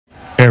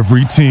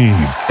Every team,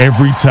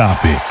 every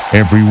topic,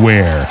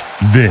 everywhere.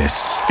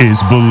 This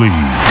is Believe.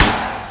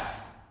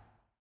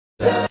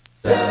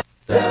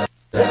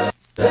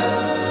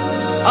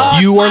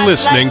 You are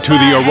listening to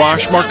the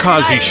Arash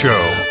Markazi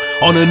Show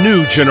on a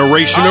new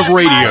generation of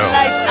radio,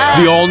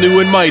 the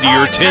all-new and mightier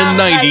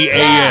 1090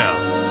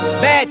 AM.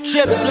 Bad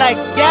chips like,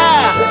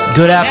 yeah.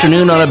 Good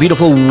afternoon on a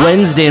beautiful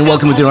Wednesday, and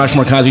welcome to the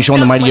Arash Markazi Show on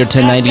the mightier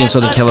 1090 in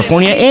Southern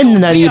California and the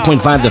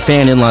 98.5 The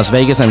Fan in Las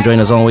Vegas. I'm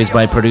joined as always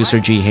by producer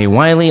G. Hay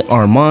Wiley,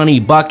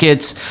 Armani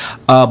Buckets.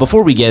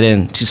 Before we get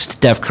into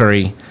Steph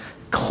Curry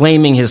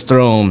claiming his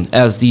throne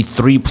as the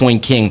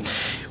three-point king,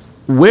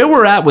 where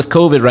we're at with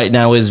COVID right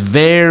now is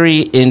very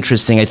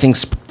interesting. I think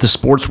the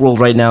sports world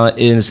right now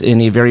is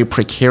in a very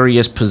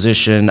precarious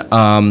position.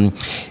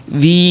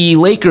 The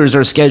Lakers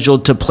are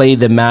scheduled to play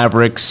the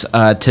Mavericks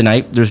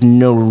tonight. There's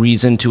no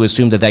reason to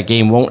assume that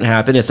game won't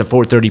happen. It's a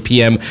 4:30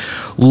 p.m.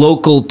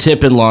 local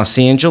tip in Los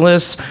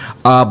Angeles.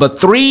 But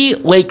three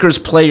Lakers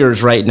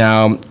players right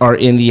now are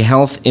in the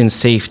health and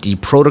safety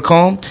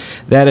protocol.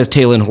 That is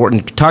Talen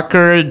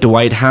Horton-Tucker,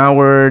 Dwight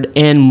Howard,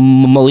 and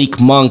Malik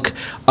Monk.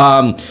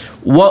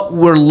 What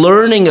we're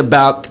learning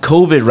about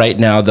COVID right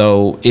now,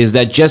 though, is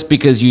that just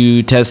because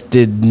you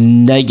tested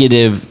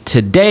negative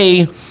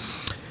today,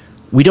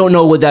 we don't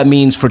know what that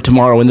means for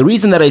tomorrow. And the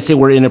reason that I say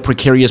we're in a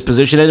precarious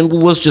position, and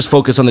let's just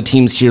focus on the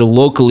teams here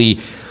locally,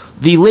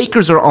 the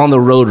Lakers are on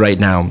the road right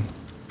now.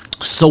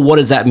 So what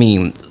does that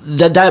mean?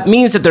 That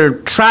means that they're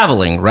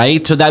traveling,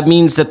 right? So that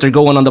means that they're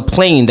going on the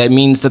plane. That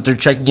means that they're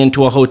checking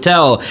into a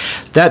hotel.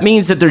 That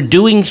means that they're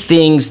doing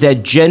things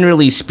that,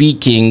 generally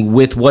speaking,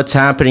 with what's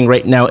happening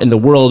right now in the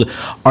world,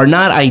 are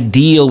not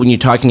ideal when you're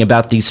talking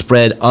about the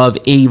spread of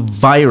a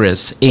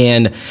virus.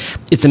 And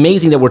it's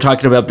amazing that we're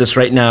talking about this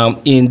right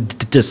now in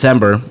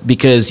December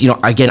because,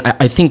 again,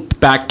 I think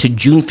back to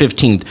June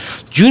 15th.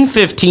 June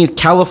 15th,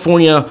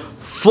 California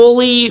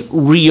fully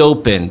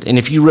reopened. And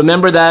if you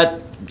remember that,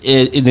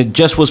 it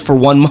just was for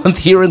 1 month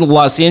here in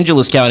Los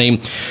Angeles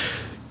County.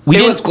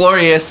 It was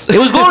glorious. It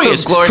was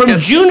glorious. From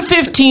June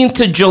 15th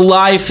to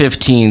July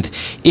 15th,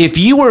 if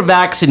you were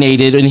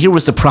vaccinated, and here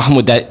was the problem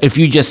with that, if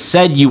you just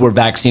said you were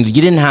vaccinated,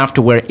 you didn't have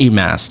to wear a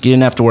mask. You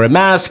didn't have to wear a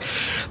mask.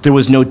 There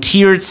was no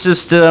tiered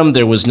system.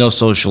 There was no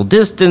social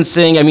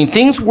distancing. I mean,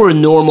 things were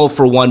normal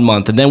for 1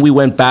 month, and then we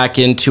went back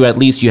into at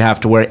least you have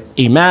to wear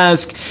a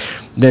mask.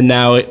 Then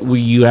now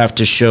you have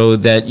to show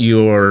that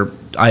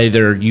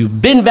either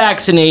you've been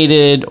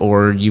vaccinated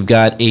or you've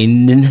got a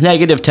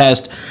negative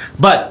test.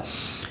 But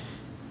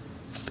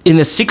in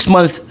the 6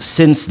 months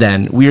since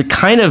then, we're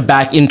kind of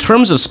back, in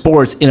terms of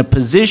sports, in a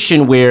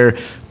position where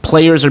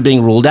players are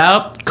being ruled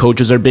out,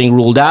 coaches are being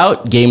ruled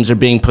out, games are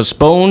being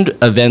postponed,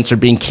 events are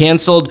being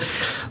canceled.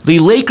 The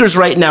Lakers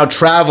right now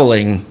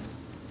traveling,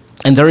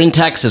 and they're in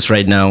Texas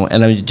right now.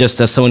 And I just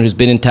as someone who's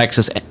been in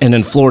Texas and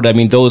in Florida, I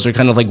mean, those are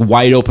kind of like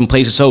wide open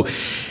places. So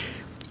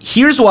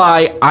here's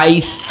why I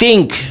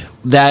think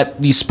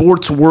that the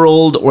sports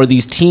world or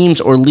these teams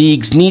or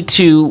leagues need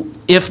to,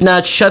 if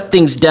not shut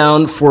things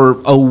down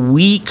for a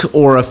week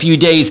or a few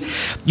days,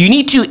 you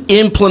need to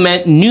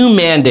implement new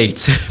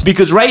mandates.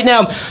 Because right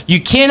now,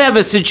 you can't have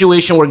a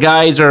situation where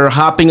guys are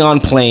hopping on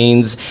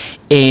planes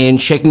and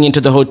checking into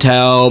the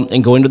hotel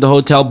and going to the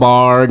hotel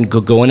bar and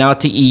going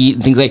out to eat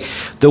and things like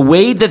that. The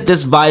way that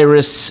this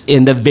virus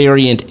and the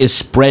variant is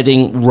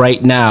spreading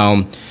right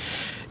now,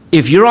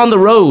 if you're on the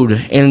road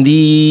and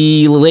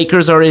the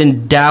Lakers are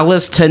in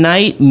Dallas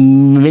tonight,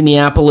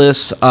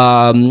 Minneapolis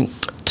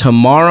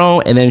tomorrow,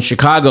 and then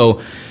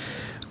Chicago,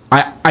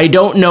 I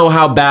don't know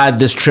how bad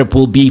this trip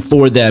will be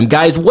for them.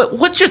 Guys,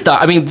 what's your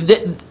thought? I mean,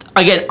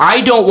 again,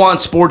 I don't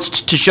want sports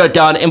to shut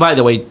down. And by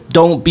the way,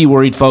 don't be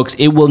worried, folks.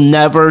 It will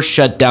never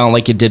shut down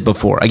like it did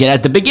before. Again,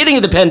 at the beginning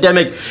of the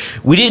pandemic,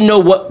 we didn't know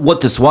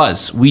what this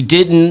was. We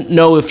didn't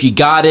know if you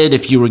got it,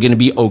 if you were going to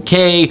be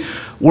okay.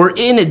 We're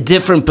in a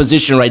different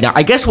position right now.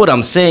 I guess what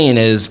I'm saying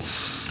is,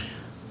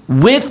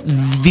 with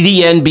the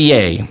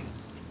NBA,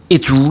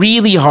 it's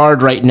really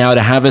hard right now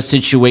to have a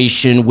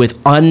situation with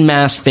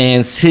unmasked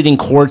fans sitting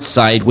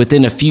courtside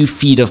within a few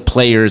feet of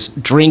players,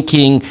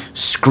 drinking,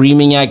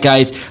 screaming at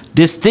guys.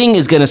 This thing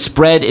is going to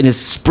spread, and is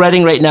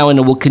spreading right now, and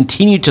it will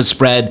continue to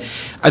spread.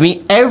 I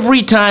mean,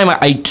 every time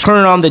I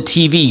turn on the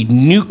TV,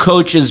 new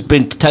coach has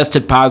been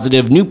tested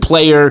positive, new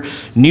player,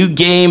 new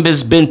game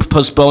has been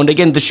postponed.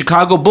 Again, the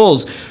Chicago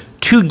Bulls,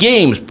 2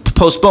 games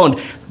postponed.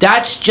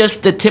 That's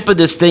just the tip of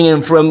this thing.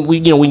 And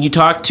when you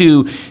talk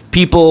to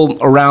people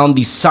around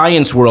the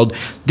science world,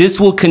 this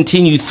will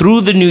continue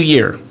through the new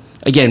year.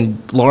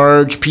 Again,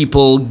 large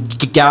people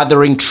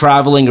gathering,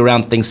 traveling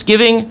around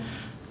Thanksgiving,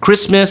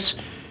 Christmas,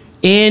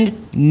 and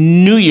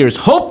New Year's.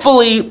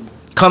 Hopefully,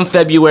 come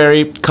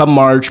February, come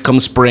March, come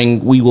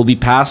spring, we will be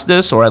past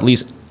this, or at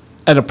least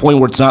at a point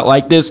where it's not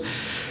like this.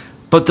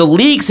 But the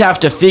leagues have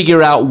to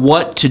figure out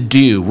what to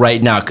do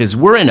right now because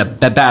we're in a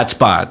bad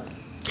spot.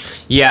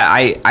 Yeah,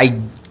 I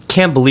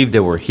can't believe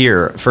that we're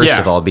here, first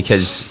of all,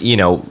 because,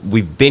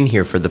 we've been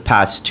here for the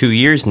past 2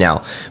 years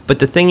now. But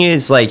the thing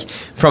is, like,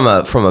 from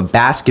a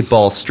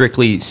basketball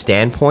strictly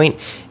standpoint,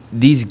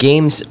 these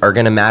games are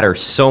going to matter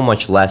so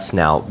much less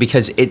now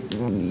because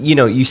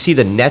you see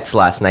the Nets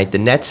last night. The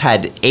Nets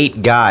had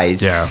 8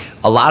 guys,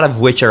 a lot of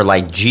which are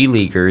like G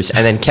Leaguers,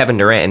 and then Kevin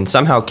Durant, and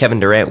somehow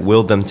Kevin Durant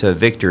willed them to a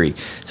victory.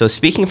 So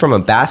speaking from a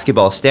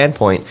basketball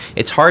standpoint,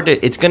 it's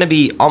going to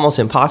be almost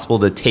impossible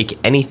to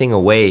take anything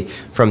away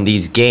from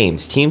these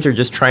games. Teams are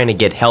just trying to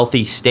get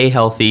healthy, stay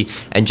healthy,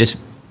 and just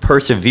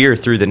persevere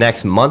through the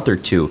next month or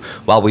two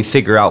while we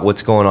figure out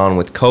what's going on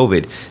with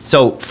COVID.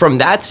 So from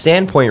that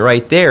standpoint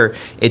right there,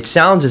 it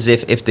sounds as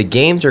if the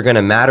games are going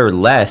to matter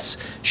less,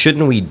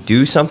 shouldn't we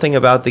do something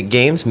about the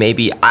games?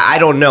 Maybe, I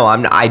don't know.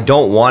 I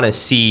don't want to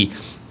see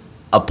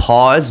a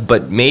pause,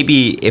 but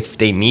maybe if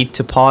they need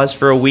to pause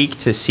for a week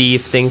to see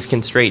if things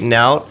can straighten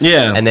out,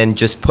 and then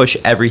just push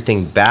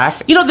everything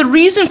back. The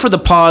reason for the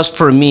pause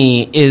for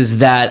me is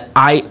that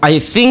I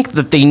think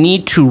that they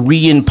need to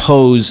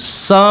reimpose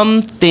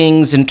some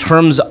things in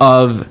terms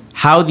of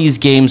how these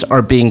games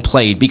are being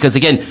played. Because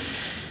again,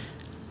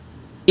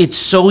 it's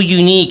so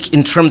unique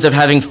in terms of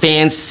having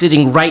fans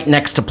sitting right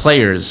next to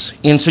players.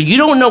 And so you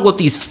don't know what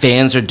these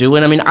fans are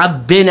doing. I mean,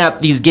 I've been at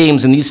these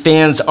games and these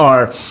fans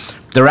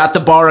they're at the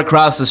bar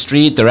across the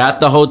street, they're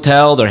at the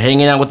hotel, they're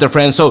hanging out with their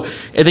friends. So,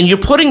 and then you're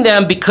putting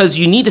them because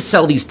you need to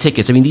sell these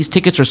tickets. I mean, these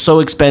tickets are so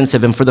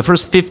expensive. And for the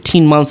first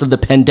 15 months of the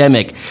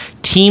pandemic,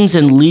 teams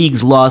and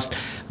leagues lost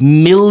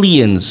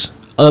millions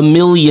and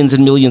millions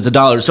of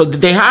dollars. So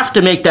they have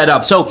to make that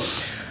up. So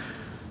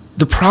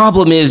the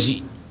problem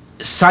is,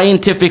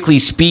 scientifically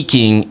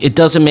speaking, it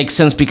doesn't make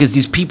sense because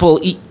these people,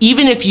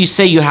 even if you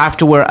say you have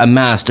to wear a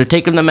mask, they're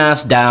taking the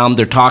mask down,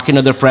 they're talking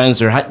to their friends,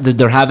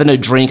 they're having a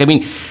drink. I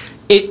mean,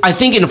 I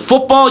think in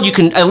football, you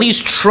can at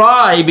least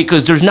try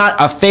because there's not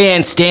a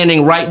fan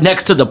standing right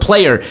next to the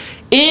player.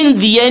 In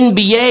the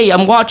NBA,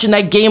 I'm watching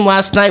that game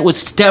last night with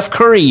Steph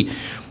Curry.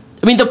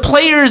 I mean, the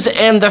players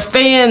and the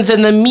fans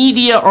and the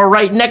media are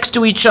right next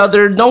to each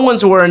other. No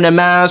one's wearing a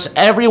mask.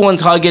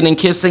 Everyone's hugging and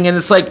kissing. And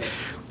it's like,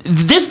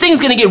 this thing's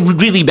going to get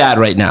really bad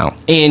right now.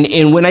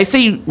 And when I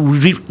say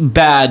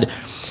bad,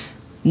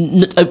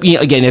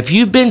 again, if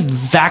you've been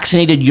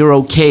vaccinated, you're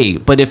okay.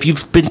 But if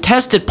you've been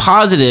tested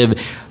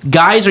positive,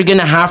 guys are going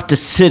to have to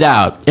sit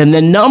out. And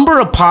the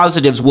number of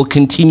positives will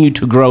continue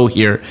to grow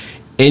here.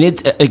 And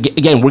it's,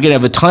 again, we're going to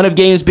have a ton of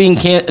games being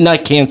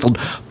not canceled,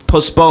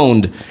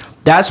 postponed.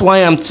 That's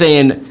why I'm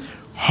saying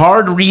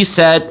hard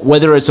reset,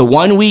 whether it's a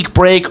 1-week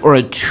break or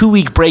a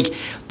 2-week break.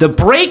 The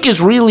break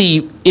is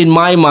really, in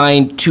my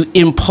mind, to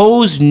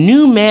impose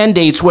new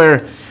mandates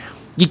where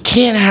you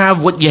can't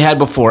have what you had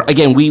before.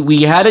 Again,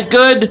 we had it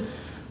good,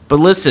 but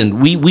listen,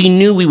 we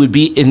knew we would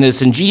be in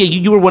this. And Gia,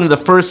 you were one of the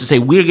first to say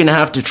we're going to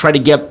have to try to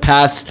get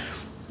past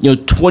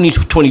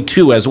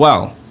 2022 as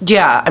well.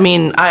 Yeah, I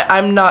mean,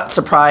 I'm not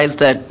surprised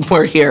that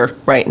we're here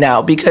right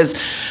now because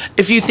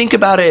if you think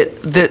about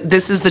it,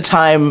 this is the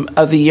time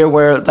of the year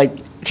where like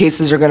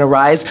cases are going to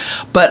rise.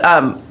 But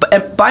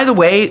by the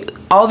way,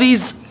 all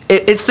these.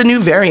 It's the new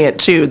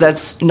variant, too,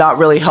 that's not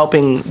really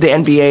helping the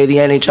NBA, the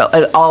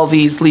NHL, all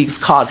these leagues'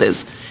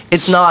 causes.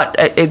 It's not,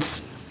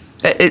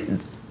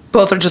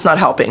 both are just not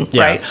helping,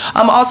 right?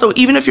 Also,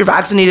 even if you're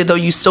vaccinated, though,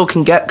 you still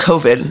can get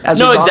COVID,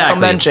 as we've also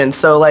mentioned.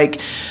 So, like,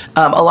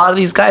 a lot of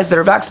these guys that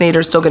are vaccinated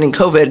are still getting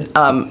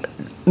COVID.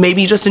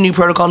 Maybe just a new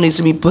protocol needs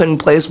to be put in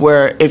place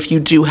where if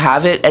you do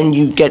have it and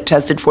you get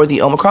tested for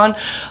the Omicron,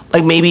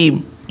 like,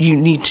 maybe you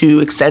need to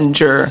extend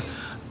your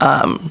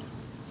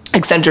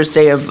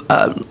stay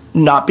of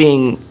not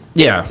being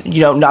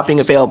not being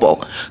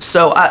available.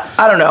 So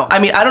I don't know. I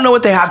mean, I don't know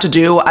what they have to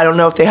do. I don't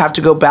know if they have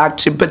to go back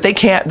to, but they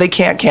can't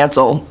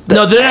cancel.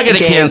 No, they're not going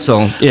to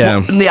cancel.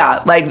 Yeah.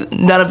 Yeah. Like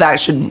none of that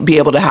should be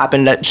able to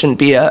happen. That shouldn't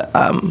be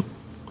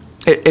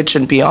it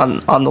shouldn't be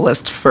on the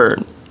list for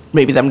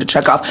maybe them to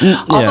check off.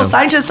 Also,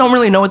 scientists don't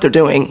really know what they're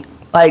doing.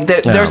 Like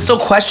they're still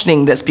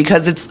questioning this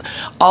because it's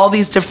all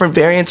these different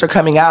variants are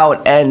coming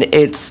out and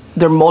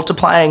they're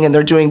multiplying and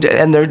they're doing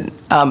and they're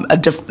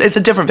it's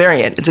a different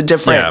variant. It's a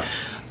different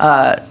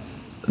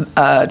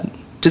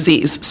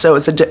disease. So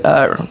it's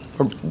a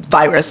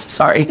virus.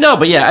 Sorry. No,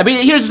 but yeah. I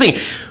mean, here's the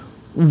thing.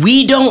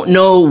 We don't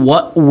know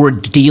what we're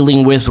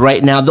dealing with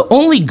right now. The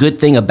only good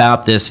thing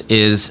about this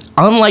is,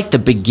 unlike the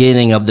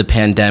beginning of the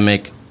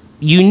pandemic,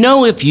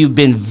 if you've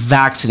been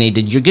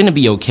vaccinated, you're going to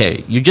be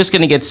okay. You're just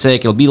going to get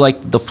sick. It'll be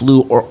like the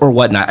flu or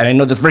whatnot. And I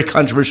know that's very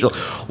controversial.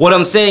 What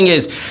I'm saying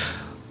is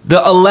the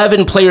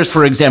 11 players,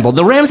 for example,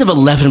 the Rams have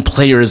 11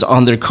 players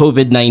on their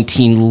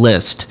COVID-19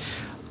 list.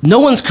 No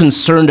one's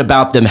concerned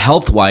about them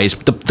health-wise.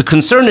 The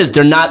concern is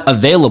they're not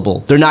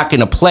available. They're not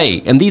going to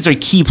play. And these are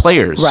key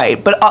players.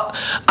 Right. But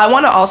I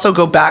want to also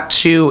go back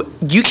to,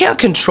 you can't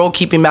control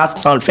keeping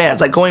masks on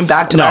fans. Like going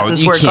back to Madison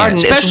Square Garden,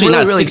 especially it's really,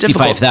 not really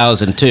difficult.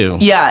 65,000 too.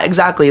 Yeah,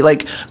 exactly.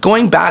 Like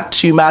going back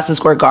to Madison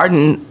Square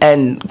Garden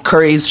and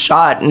Curry's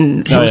shot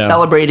and him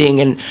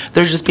celebrating and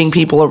there's just being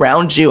people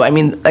around you. I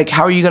mean, like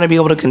how are you going to be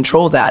able to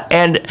control that?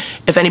 And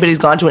if anybody's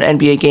gone to an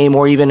NBA game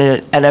or even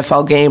an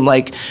NFL game,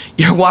 like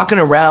you're walking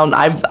around,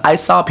 I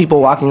saw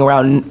people walking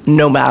around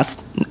no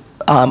mask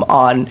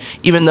on,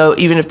 even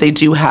if they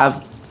do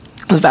have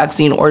the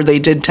vaccine, or they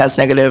did test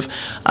negative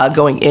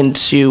going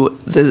into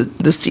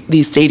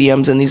these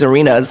stadiums and these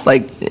arenas.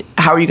 Like,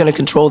 how are you going to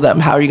control them?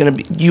 How are you going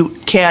to? You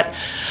can't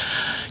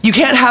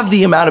have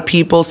the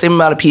same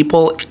amount of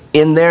people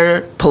in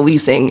there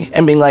policing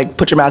and being like,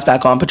 put your mask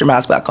back on, put your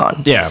mask back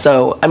on. Yeah.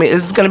 So, I mean,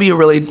 this is going to be a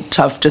really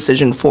tough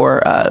decision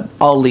for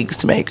all leagues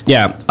to make.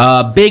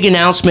 Yeah. Big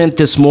announcement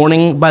this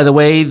morning, by the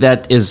way,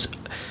 that is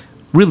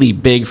really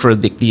big for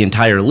the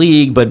entire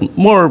league, but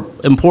more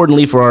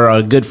importantly for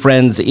our good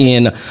friends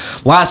in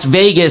Las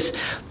Vegas.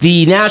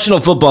 The National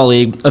Football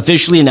League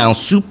officially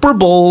announced Super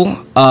Bowl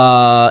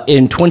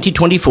in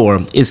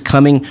 2024 is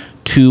coming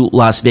to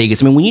Las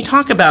Vegas. I mean, when you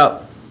talk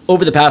about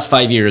over the past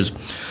 5 years,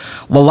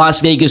 Las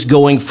Vegas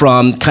going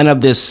from kind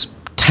of this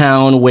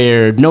town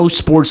where no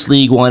sports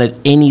league wanted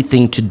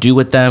anything to do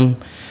with them.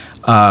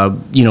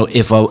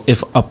 If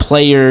a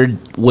player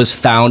was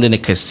found in a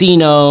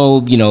casino,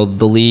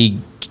 the league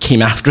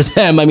came after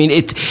them. I mean,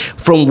 it's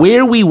from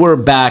where we were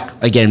back,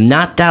 again,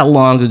 not that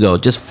long ago,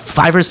 just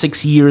 5 or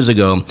 6 years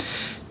ago,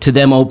 to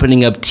them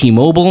opening up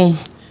T-Mobile.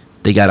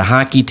 They got a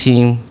hockey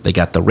team. They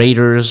got the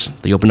Raiders.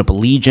 They opened up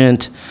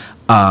Allegiant.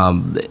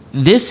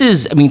 This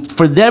is, I mean,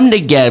 for them to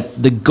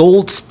get the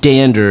gold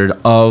standard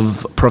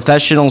of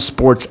professional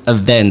sports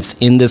events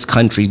in this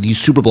country, the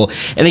Super Bowl.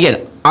 And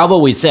again, I've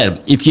always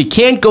said, if you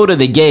can't go to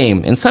the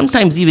game, and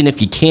sometimes even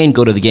if you can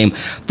go to the game,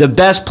 the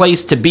best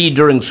place to be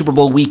during Super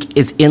Bowl week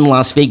is in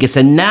Las Vegas.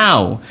 And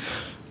now,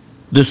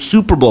 the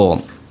Super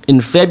Bowl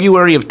in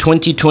February of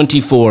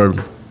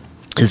 2024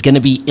 is going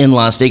to be in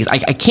Las Vegas. I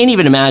can't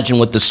even imagine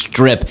what the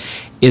Strip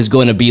is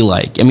going to be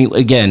like. I mean,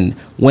 again,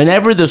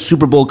 whenever the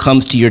Super Bowl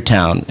comes to your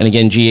town, and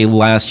again, GA,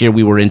 last year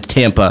we were in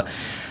Tampa,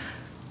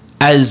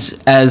 as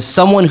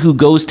someone who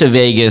goes to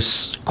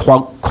Vegas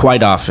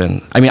quite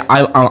often, I mean,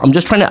 I'm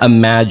just trying to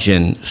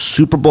imagine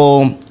Super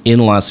Bowl in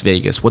Las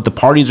Vegas, what the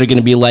parties are going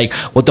to be like,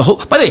 what the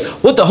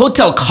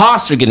hotel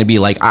costs are going to be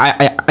like.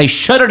 I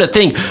shudder to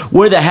think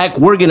where the heck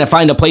we're going to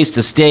find a place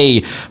to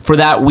stay for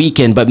that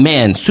weekend. But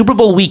man, Super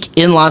Bowl week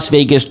in Las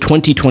Vegas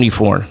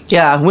 2024.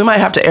 Yeah, we might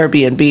have to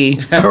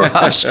Airbnb,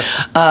 Rush.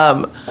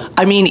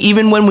 I mean,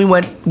 even when we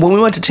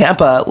went to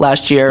Tampa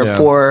last year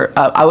for,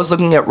 I was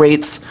looking at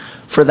rates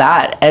for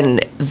that, and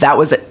that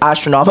was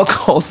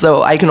astronomical.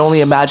 So I can only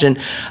imagine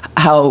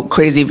how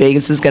crazy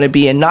Vegas is going to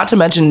be, and not to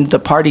mention the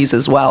parties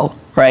as well,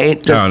 right?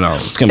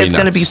 It's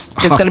going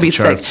to be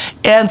sick.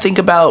 And think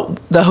about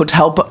the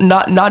hotel,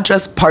 not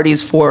just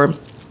parties for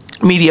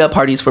media,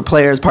 parties for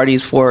players,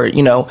 parties for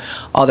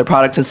all their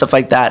products and stuff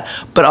like that,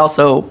 but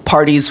also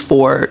parties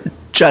for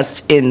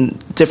just in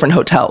different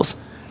hotels.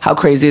 How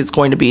crazy it's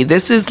going to be.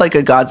 This is like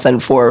a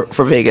godsend for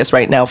Vegas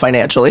right now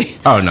financially.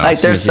 Oh, no.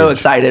 Like, they're so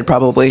excited,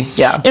 probably.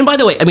 Yeah. And by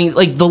the way, I mean,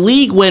 like, the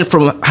league went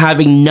from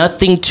having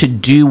nothing to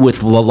do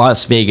with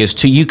Las Vegas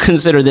to, you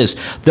consider this,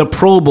 the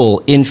Pro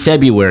Bowl in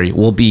February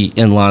will be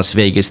in Las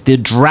Vegas. The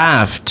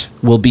draft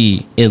will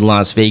be in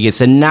Las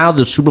Vegas. And now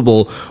the Super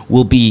Bowl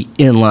will be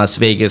in Las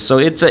Vegas. So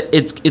it's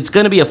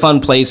going to be a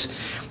fun place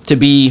to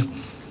be.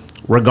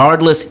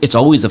 Regardless, it's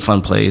always a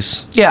fun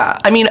place. Yeah,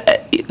 I mean,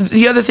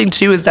 the other thing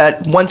too is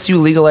that once you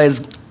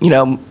legalize,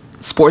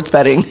 sports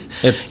betting,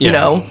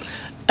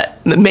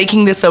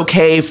 making this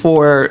okay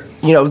for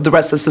the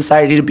rest of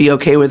society to be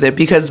okay with it,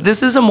 because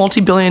this is a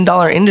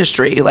multi-billion-dollar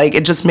industry. Like,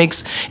 it just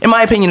makes, in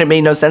my opinion, it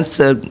made no sense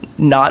to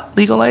not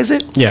legalize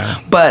it. Yeah.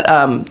 But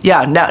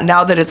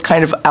now that it's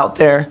kind of out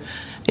there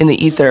in the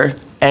ether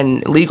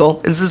and legal,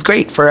 this is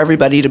great for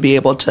everybody to be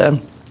able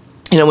to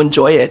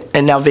enjoy it.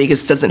 And now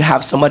Vegas doesn't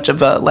have so much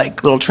of a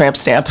little tramp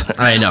stamp.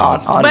 I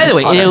know. By the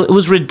way, it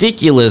was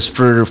ridiculous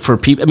for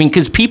people. I mean,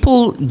 because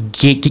people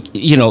get,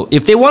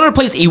 if they wanted to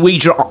place a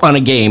wager on a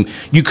game,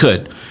 you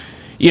could.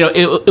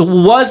 It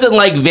wasn't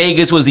like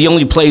Vegas was the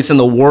only place in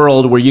the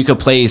world where you could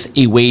place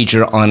a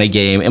wager on a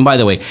game. And by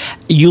the way,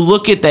 you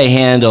look at the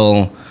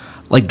handle,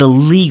 like the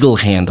legal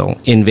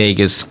handle in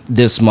Vegas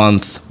this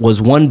month was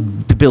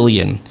 $1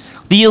 billion.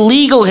 The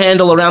illegal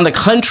handle around the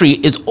country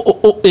is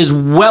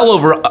well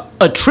over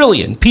 $1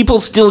 trillion. People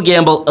still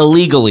gamble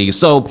illegally.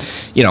 So,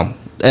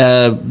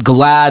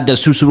 glad the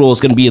Super Bowl is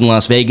going to be in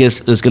Las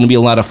Vegas. It's going to be a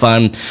lot of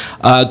fun.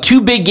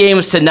 2 big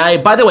games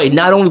tonight. By the way,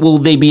 not only will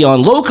they be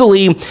on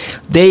locally,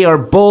 they are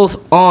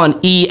both on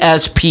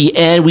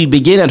ESPN. We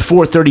begin at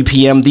 4:30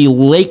 p.m. The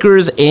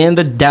Lakers and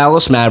the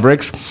Dallas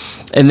Mavericks.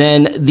 And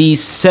then the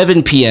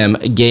 7 p.m.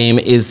 game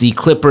is the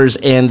Clippers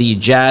and the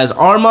Jazz.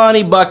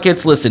 Armani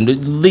Buckets, listen,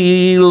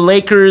 the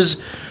Lakers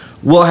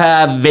will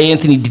have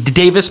Anthony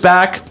Davis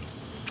back,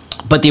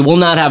 but they will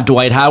not have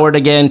Dwight Howard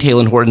again,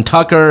 Talen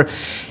Horton-Tucker,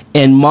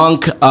 and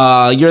Monk.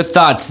 Your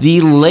thoughts?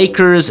 The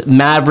Lakers,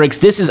 Mavericks.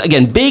 This is,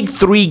 again, big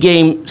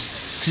 3-game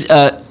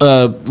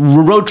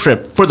road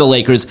trip for the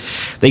Lakers.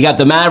 They got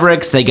the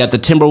Mavericks, they got the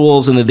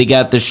Timberwolves, and then they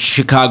got the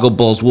Chicago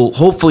Bulls. Well,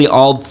 hopefully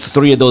all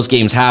 3 of those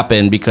games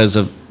happen because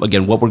of,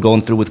 again, what we're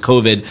going through with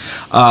COVID.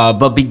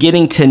 But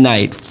beginning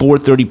tonight,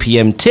 4:30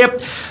 p.m.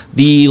 tip,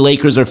 the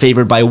Lakers are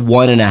favored by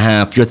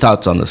 1.5. Your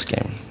thoughts on this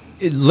game?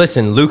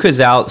 Listen, Luka's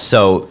out,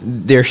 so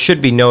there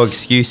should be no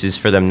excuses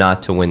for them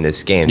not to win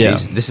this game. Yeah.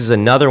 This is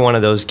another one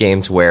of those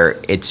games where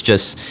it's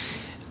just,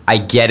 I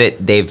get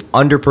it, they've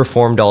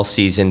underperformed all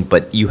season,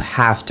 but you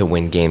have to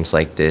win games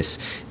like this.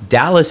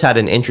 Dallas had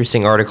an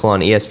interesting article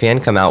on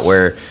ESPN come out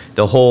where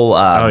the whole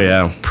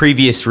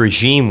previous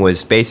regime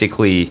was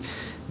basically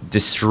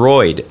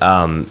destroyed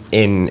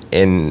in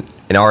an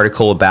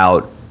article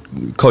about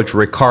Coach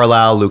Rick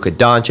Carlisle, Luka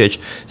Doncic.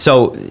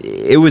 So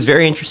it was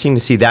very interesting to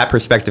see that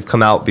perspective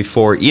come out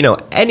before,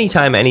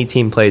 anytime any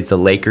team plays the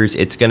Lakers,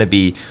 it's going to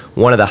be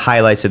one of the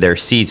highlights of their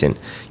season.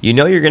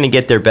 You're going to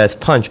get their best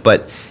punch,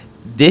 but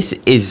this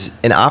is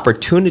an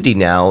opportunity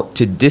now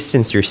to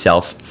distance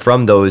yourself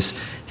from those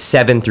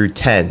 7 through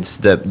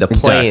 10s, the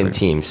play-in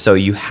teams. So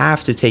you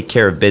have to take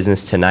care of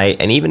business tonight,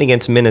 and even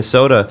against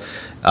Minnesota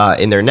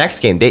in their next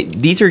game.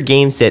 These are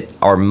games that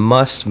are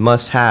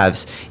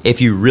must-haves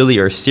if you really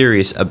are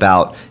serious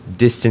about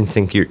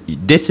distancing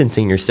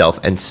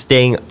yourself and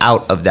staying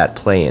out of that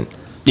play-in.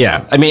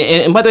 Yeah, I mean,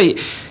 and by the way,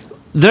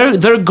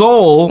 their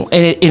goal,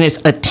 and it's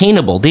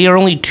attainable. They are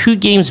only 2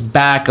 games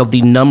back of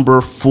the number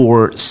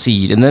 4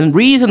 seed, and the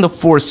reason the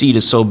 4 seed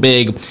is so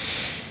big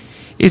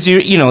is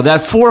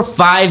that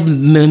 4-5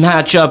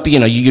 matchup.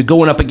 You're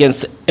going up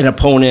against an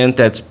opponent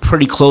that's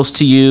pretty close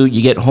to you.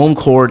 You get home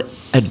court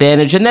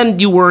advantage, and then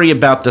you worry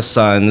about the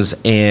Suns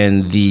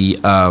and the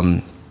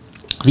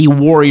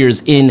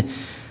Warriors in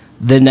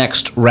the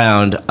next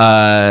round.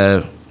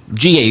 Then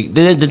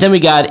we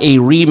got a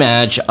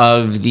rematch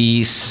of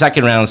the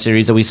second round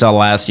series that we saw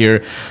last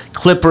year.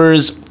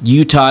 Clippers,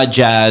 Utah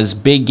Jazz,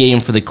 big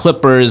game for the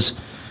Clippers.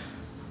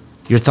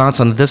 Your thoughts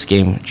on this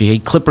game, G.A.?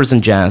 Clippers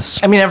and Jazz.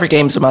 I mean, every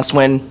game's a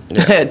must-win,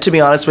 to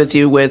be honest with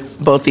you, with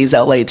both these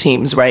LA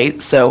teams,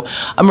 right? So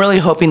I'm really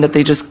hoping that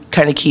they just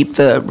kind of keep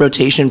the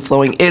rotation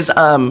flowing. Is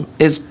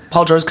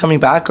Paul George coming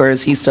back, or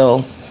is he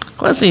still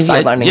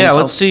sidelining himself?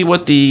 Let's see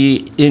what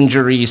the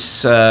injury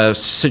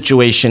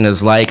situation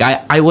is like.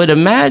 I would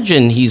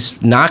imagine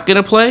he's not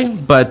going to play,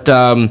 but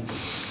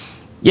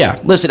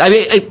listen, I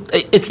mean,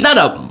 it's not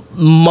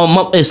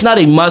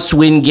a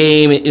must-win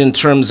game in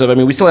terms of. I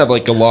mean, we still have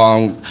like a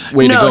long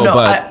way to go.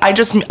 But I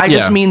just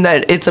mean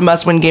that it's a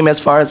must-win game as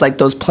far as like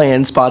those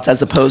play-in spots,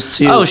 as opposed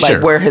to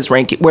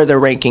where their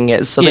ranking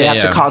is. So they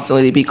have to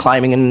constantly be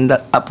climbing in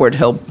the upward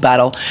hill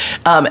battle.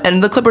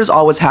 And the Clippers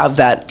always have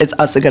that it's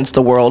us against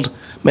the world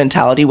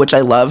mentality, which I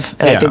love,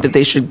 and I think that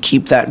they should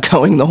keep that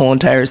going the whole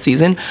entire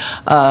season.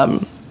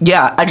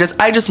 I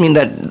just mean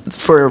that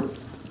for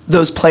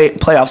those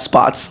playoff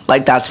spots,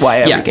 like that's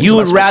why you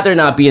would rather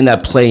not be in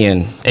that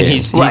play-in. And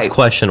he's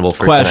questionable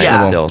for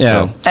tonight still.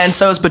 So. And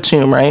so is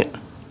Batum, right?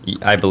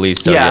 I believe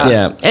so.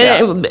 Yeah.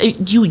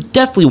 And you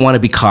definitely want to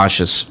be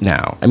cautious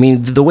now. I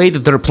mean, the way that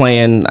they're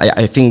playing,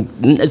 I think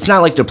it's not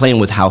like they're playing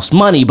with house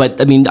money,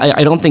 but I mean,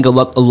 I don't think a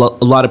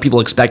lot of people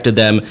expected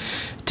them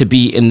to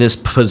be in this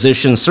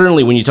position.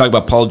 Certainly when you talk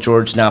about Paul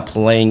George not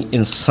playing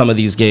in some of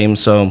these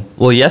games. So,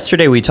 well,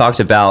 yesterday we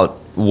talked about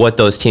what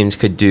those teams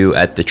could do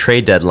at the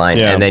trade deadline,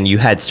 and then you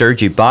had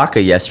Serge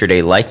Ibaka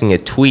yesterday liking a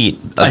tweet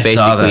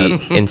basically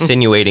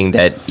insinuating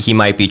that he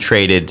might be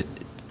traded.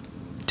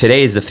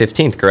 Today is the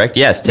 15th, correct?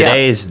 Yes,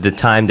 today is the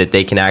time that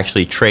they can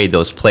actually trade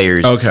those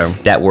players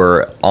that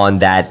were on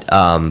that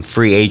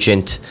free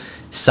agent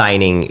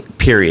signing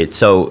period.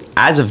 So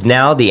as of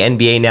now, the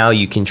NBA now,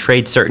 you can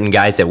trade certain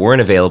guys that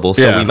weren't available.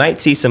 So we might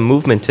see some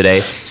movement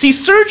today. See,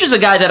 Serge is a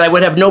guy that I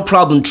would have no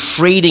problem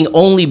trading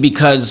only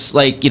because,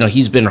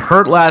 he's been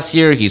hurt last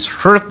year. He's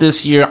hurt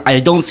this year. I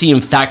don't see him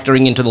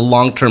factoring into the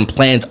long-term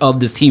plans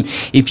of this team.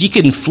 If you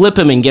can flip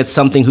him and get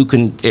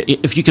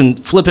if you can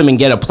flip him and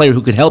get a player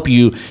who can help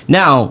you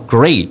now,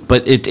 great.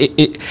 But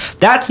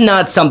that's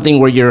not something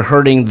where you're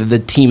hurting the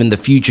team in the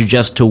future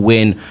just to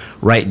win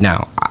right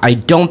now. I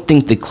don't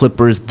think the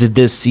Clippers did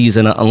this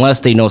season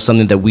unless they know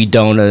something that we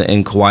don't,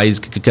 and Kawhi's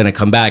going to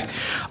come back.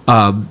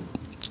 And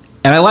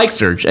I like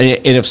Serge.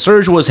 And if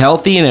Serge was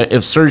healthy, and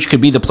if Serge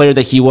could be the player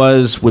that he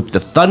was with the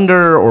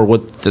Thunder or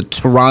with the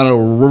Toronto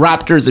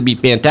Raptors, it'd be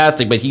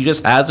fantastic. But he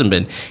just hasn't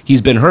been.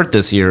 He's been hurt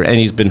this year, and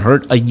he's been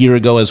hurt a year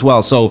ago as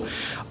well. So,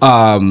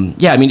 I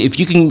mean, if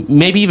you can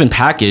maybe even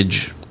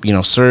package,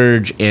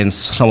 Serge and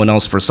someone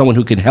else for someone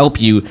who can help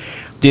you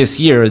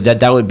this year,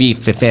 that would be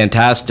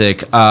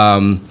fantastic.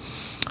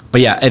 But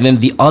and then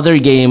the other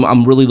game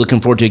I'm really looking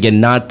forward to, again,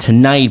 not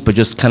tonight, but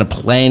just kind of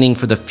planning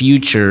for the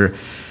future.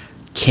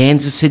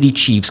 Kansas City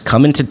Chiefs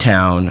come into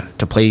town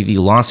to play the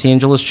Los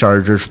Angeles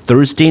Chargers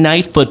Thursday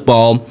Night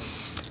Football.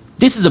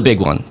 This is a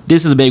big one.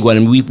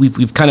 And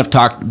we've kind of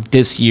talked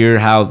this year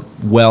how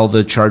well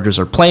the Chargers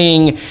are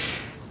playing.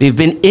 They've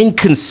been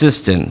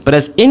inconsistent, but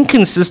as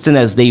inconsistent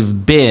as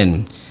they've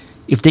been,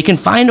 if they can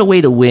find a way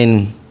to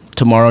win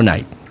tomorrow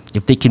night,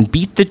 if they can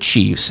beat the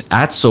Chiefs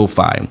at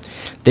SoFi,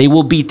 they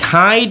will be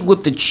tied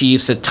with the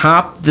Chiefs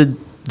atop the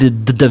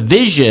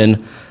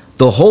division.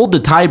 They'll hold the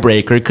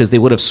tiebreaker because they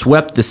would have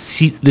swept the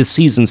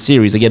season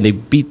series. Again, they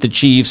beat the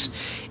Chiefs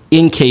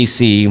in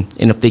KC,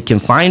 and if they can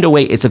find a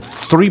way, it's a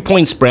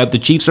 3-point spread. The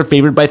Chiefs are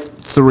favored by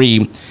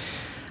 3.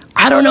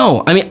 I don't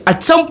know. I mean,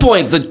 at some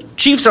point, the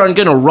Chiefs aren't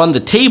going to run the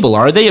table,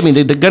 are they? I mean,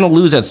 they're going to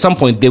lose at some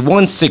point. They've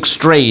won 6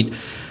 straight.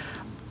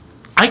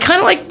 I kind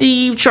of like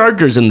the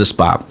Chargers in the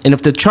spot. And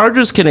if the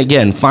Chargers can,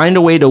 again, find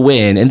a way to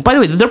win, and by the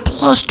way, they're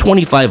plus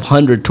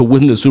 2,500 to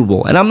win the Super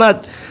Bowl. And I'm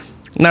not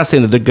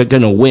saying that they're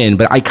going to win,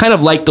 but I kind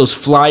of like those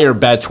flyer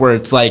bets where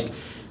it's like,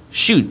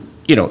 shoot,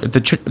 if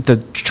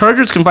the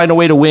Chargers can find a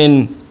way to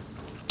win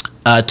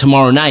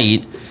tomorrow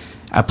night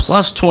at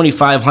plus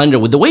 2,500,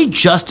 with the way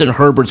Justin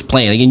Herbert's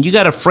playing, again, you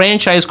got a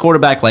franchise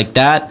quarterback like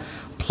that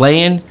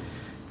playing,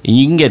 and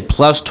you can get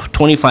plus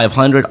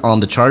 2,500 on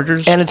the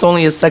Chargers. And it's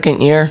only his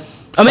second year.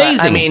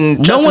 Amazing. I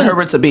mean, Justin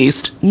Herbert's a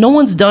beast. No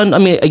one's done. I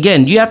mean,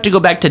 again, you have to go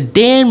back to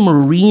Dan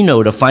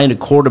Marino to find a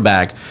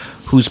quarterback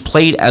who's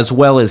played as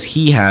well as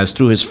he has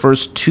through his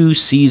first 2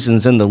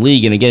 seasons in the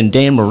league. And again,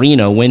 Dan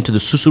Marino went to the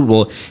Super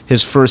Bowl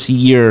his first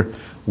year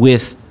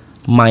with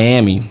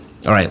Miami.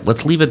 All right,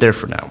 let's leave it there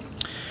for now.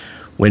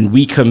 When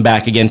we come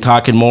back again,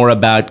 talking more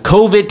about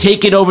COVID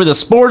taking over the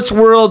sports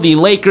world, the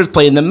Lakers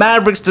playing the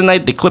Mavericks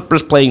tonight, the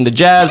Clippers playing the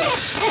Jazz.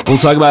 We'll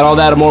talk about all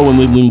that and more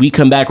when we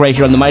come back right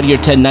here on the Mightier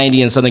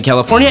 1090 in Southern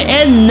California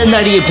and the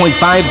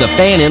 98.5 The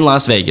Fan in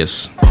Las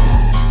Vegas.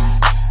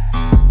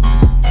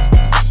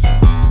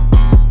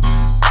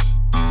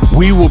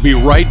 We will be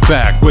right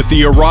back with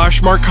the Arash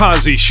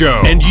Markazi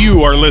Show, and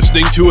you are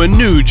listening to a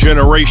new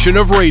generation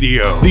of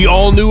radio, the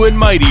all-new and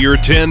mightier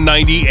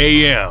 1090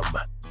 AM.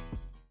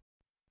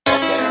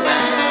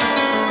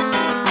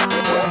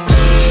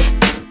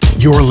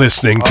 You're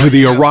listening to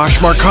the Arash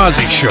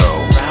Markazi Show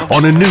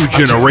on a new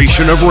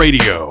generation of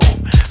radio,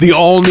 the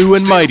all-new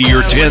and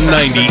mightier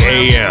 1090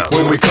 AM.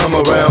 When we come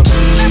around.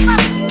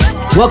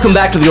 Welcome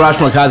back to the Arash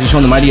Markazi Show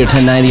on the Mightier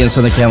 1090 in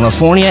Southern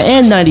California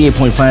and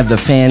 98.5 The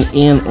Fan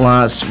in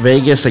Las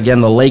Vegas. Again,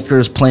 the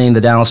Lakers playing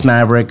the Dallas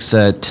Mavericks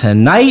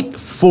tonight,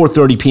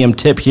 4:30 p.m.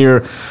 tip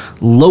here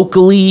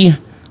locally.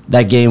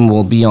 That game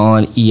will be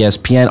on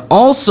ESPN.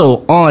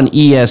 Also on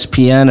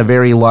ESPN, a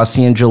very Los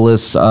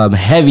Angeles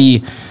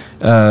heavy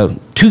 2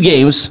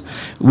 games.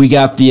 We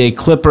got the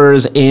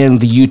Clippers and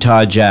the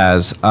Utah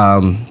Jazz.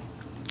 I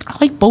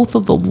like both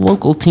of the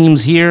local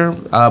teams here.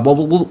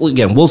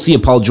 We'll see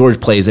if Paul George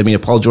plays. I mean,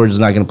 if Paul George is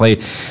not going to play,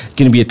 it's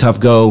going to be a tough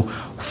go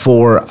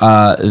for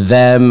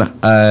them.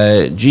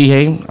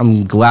 Hey,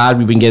 I'm glad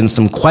we've been getting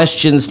some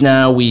questions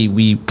now.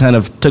 We kind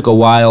of took a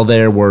while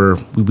there where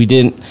we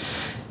didn't.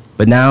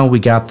 But now we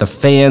got the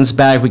fans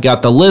back. We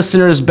got the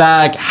listeners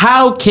back.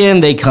 How can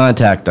they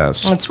contact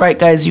us? That's right,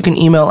 guys. You can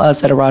email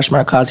us at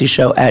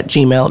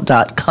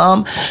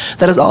arashmarkazishow@gmail.com.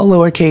 That is all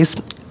lowercase.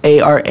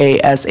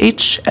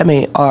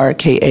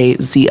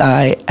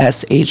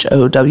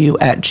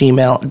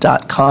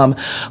 arashmarkazishow@gmail.com.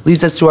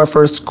 Leads us to our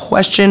first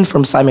question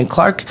from Simon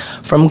Clark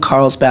from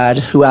Carlsbad,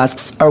 who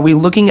asks, are we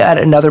looking at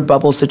another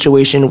bubble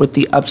situation with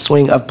the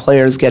upswing of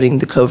players getting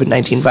the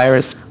COVID-19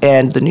 virus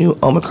and the new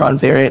Omicron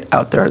variant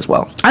out there as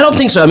well? I don't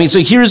think so. I mean, so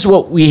here's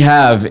what we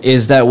have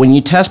is that when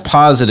you test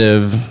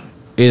positive,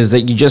 is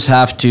that you just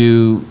have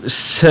to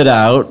sit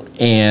out,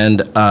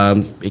 and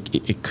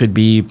it could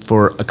be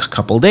for a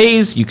couple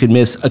days. You could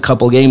miss a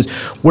couple games.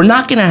 We're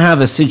not going to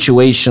have a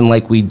situation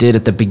like we did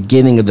at the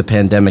beginning of the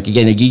pandemic.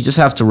 Again, you just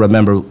have to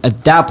remember,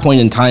 at that point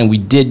in time, we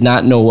did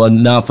not know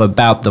enough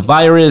about the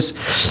virus.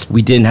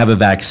 We didn't have a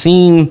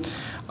vaccine.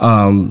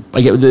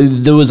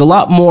 There was a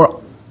lot more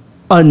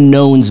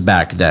unknowns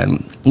back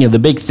then. The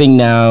big thing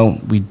now,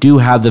 we do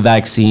have the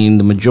vaccine.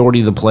 The majority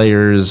of the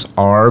players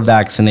are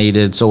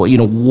vaccinated. So,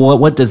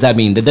 what does that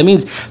mean? That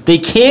means they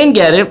can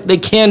get it, they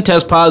can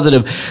test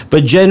positive,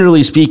 but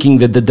generally speaking,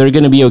 that they're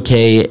going to be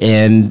okay,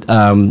 and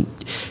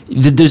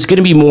there's going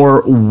to be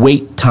more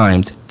wait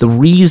times. The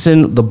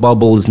reason the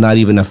bubble is not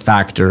even a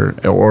factor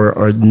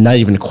or not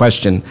even a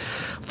question,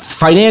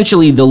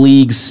 financially, the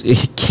leagues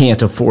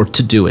can't afford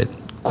to do it.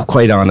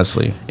 Quite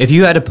honestly. If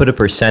you had to put a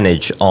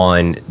percentage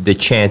on the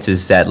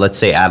chances that, let's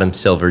say, Adam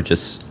Silver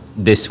just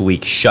this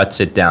week shuts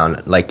it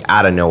down, like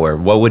out of nowhere,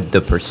 what would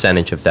the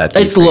percentage of that be?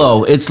 It's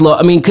low. It's low.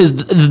 I mean, because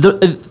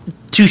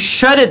to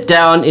shut it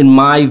down, in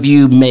my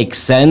view, makes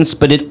sense,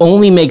 but it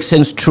only makes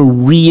sense to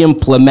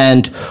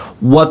re-implement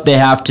what they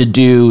have to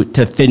do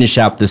to finish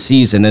out the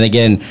season. And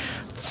again,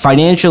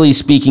 financially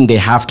speaking, they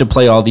have to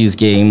play all these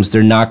games.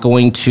 They're not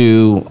going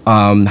to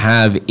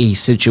have a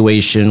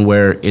situation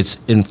where it's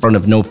in front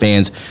of no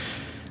fans.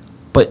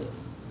 But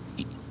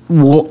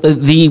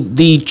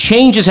the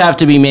changes have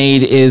to be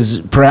made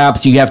is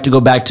perhaps you have to go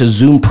back to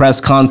Zoom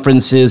press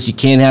conferences. You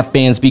can't have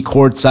fans be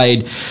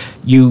courtside.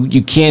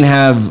 You can't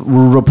have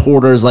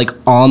reporters like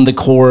on the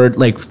court,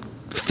 like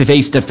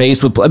face to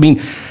face with. I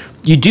mean,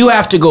 you do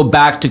have to go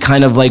back to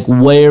kind of like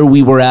where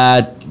we were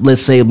at,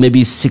 let's say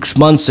maybe 6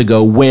 months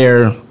ago,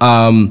 where,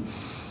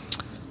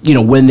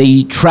 when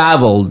they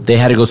traveled, they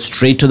had to go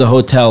straight to the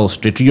hotel,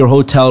 straight to your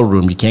hotel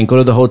room. You can't go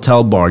to the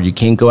hotel bar. You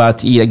can't go out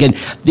to eat. Again,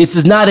 this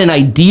is not an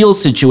ideal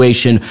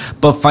situation,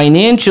 but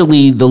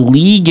financially, the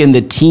league and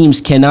the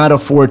teams cannot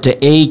afford to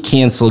A,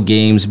 cancel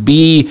games,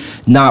 B,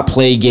 not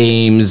play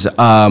games,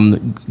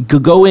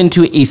 go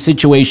into a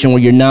situation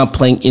where you're not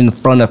playing in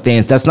front of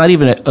fans. That's not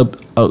even a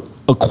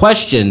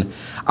question.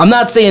 I'm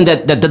not saying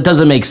that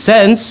doesn't make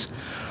sense,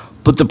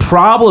 but the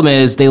problem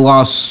is they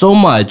lost so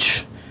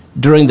much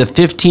during the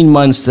 15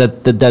 months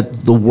that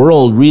the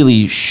world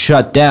really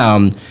shut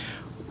down.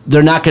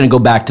 They're not going to go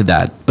back to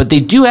that. But they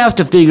do have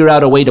to figure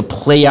out a way to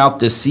play out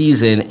this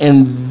season.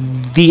 And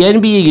the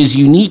NBA is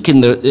unique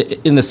in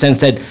the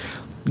sense that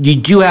you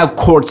do have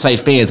courtside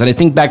fans. And I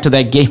think back to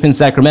that game in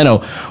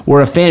Sacramento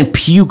where a fan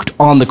puked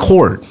on the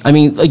court. I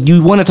mean, like,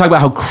 you want to talk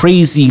about how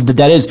crazy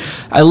that is.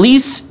 At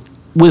least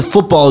with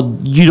football,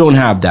 you don't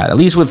have that. At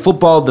least with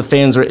football, the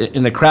fans are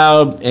in the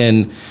crowd,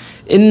 and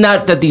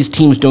not that these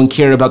teams don't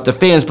care about the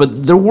fans,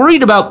 but they're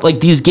worried about like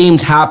these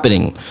games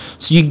happening.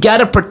 So you got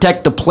to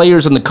protect the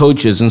players and the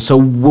coaches. And so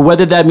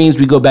whether that means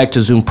we go back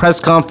to Zoom press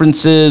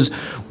conferences,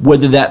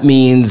 whether that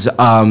means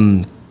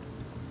again,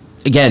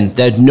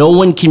 that no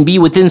one can be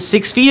within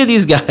 6 feet of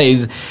these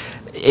guys.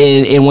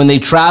 And when they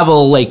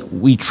travel, like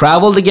we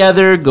travel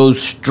together, go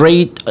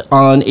straight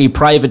on a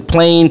private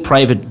plane,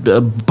 private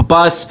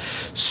bus,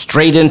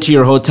 straight into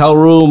your hotel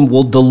room.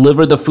 We'll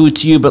deliver the food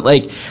to you. But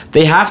like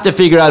they have to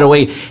figure out a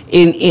way.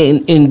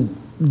 In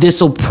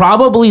this will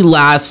probably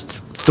last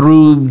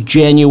through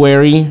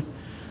January,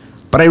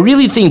 but I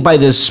really think by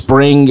this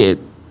spring,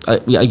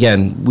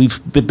 again,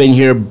 we've been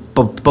here,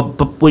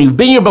 but we've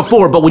been here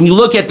before. But when you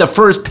look at the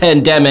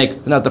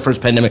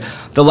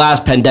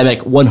last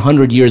pandemic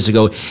 100 years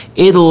ago,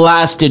 it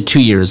lasted 2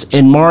 years.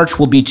 In March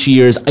will be 2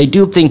 years. I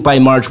do think by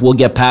March we'll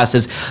get past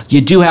this.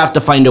 You do have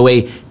to find a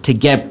way to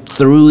get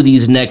through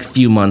these next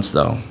few months,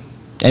 though.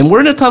 And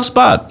we're in a tough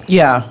spot.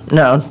 Yeah,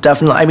 no,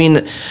 definitely. I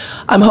mean,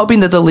 I'm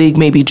hoping that the league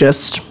maybe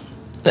just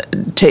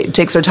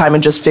takes their time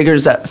and just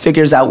figures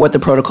out what the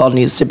protocol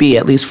needs to be,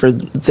 at least for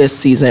this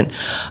season.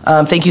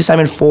 Thank you,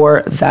 Simon,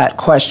 for that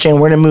question.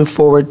 We're going to move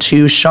forward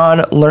to Sean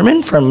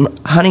Lerman from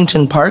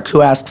Huntington Park,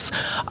 who asks,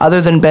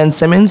 other than Ben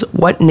Simmons,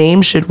 what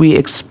name should we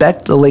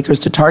expect the Lakers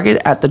to target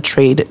at the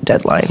trade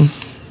deadline?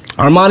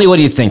 Armani, what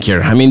do you think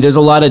here? I mean, there's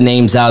a lot of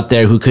names out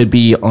there who could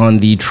be on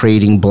the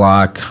trading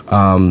block.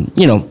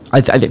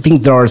 I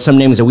think there are some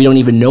names that we don't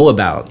even know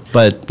about,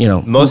 but,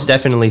 Most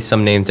definitely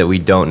some names that we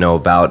don't know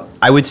about.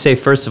 I would say,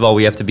 first of all,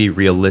 we have to be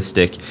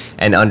realistic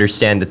and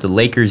understand that the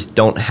Lakers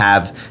don't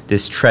have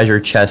this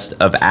treasure chest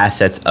of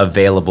assets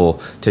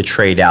available to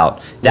trade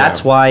out.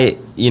 That's why,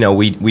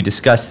 we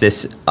discussed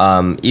this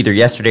either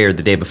yesterday or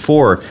the day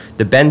before.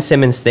 The Ben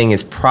Simmons thing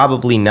is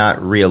probably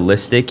not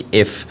realistic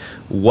if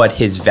what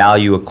his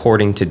value,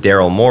 according to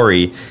Daryl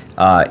Morey,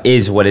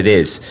 is what it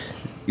is.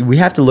 We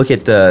have to look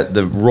at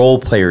the role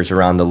players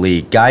around the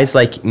league. Guys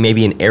like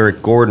maybe an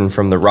Eric Gordon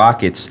from the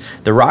Rockets.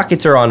 The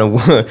Rockets are on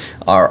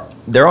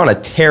a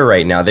tear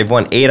right now. They've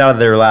won 8 out of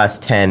their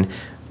last 10.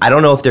 I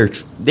don't know if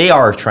they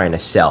are trying to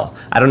sell.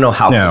 I don't know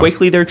how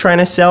quickly they're trying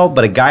to sell,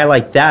 but a guy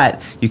like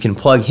that, you can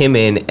plug him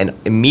in, and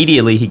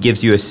immediately he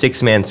gives you a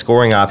 6-man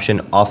scoring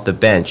option off the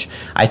bench.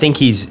 I think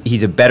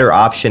he's a better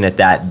option at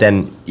that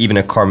than even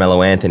a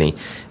Carmelo Anthony.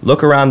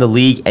 Look around the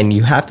league, and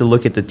you have to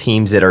look at the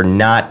teams that are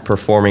not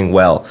performing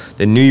well.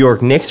 The New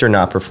York Knicks are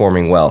not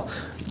performing well.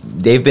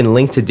 They've been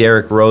linked to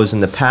Derrick Rose in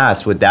the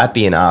past. Would that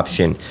be an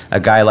option? A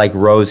guy like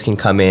Rose can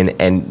come in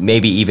and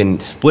maybe even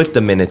split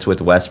the minutes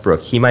with Westbrook.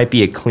 He might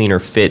be a cleaner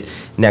fit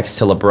next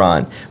to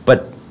LeBron.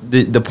 But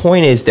the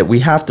point is that we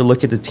have to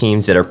look at the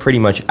teams that are pretty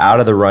much out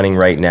of the running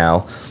right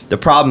now. The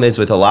problem is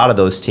with a lot of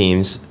those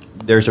teams,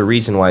 there's a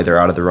reason why they're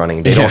out of the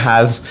running. They don't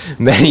have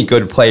many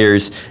good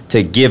players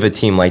to give a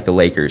team like the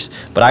Lakers.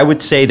 But I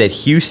would say that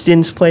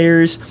Houston's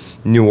players,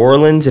 New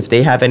Orleans, if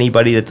they have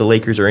anybody that the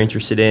Lakers are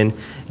interested in,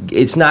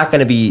 it's not going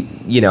to be,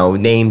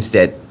 names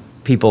that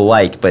people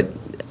like, but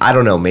I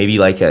don't know, maybe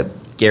like a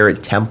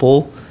Garrett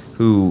Temple,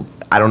 who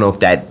I don't know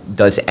if that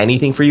does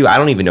anything for you. I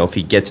don't even know if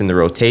he gets in the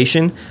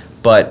rotation,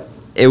 but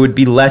it would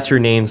be lesser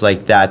names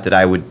like that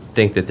I would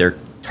think that they're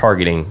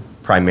targeting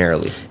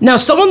primarily. Now,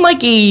 someone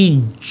like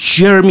a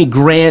Jeremy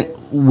Grant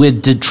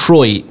with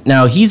Detroit,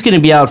 now he's going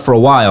to be out for a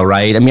while,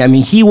 right? I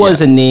mean, he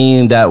was a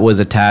name that was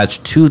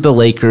attached to the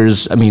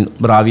Lakers. I mean,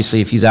 but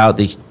obviously, if he's out,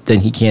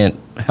 then he can't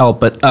help.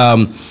 But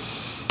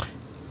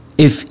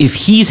if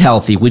he's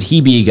healthy, would he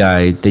be a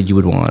guy that you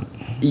would want?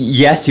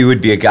 Yes, he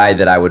would be a guy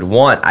that I would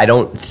want. I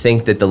don't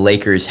think that the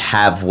Lakers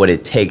have what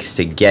it takes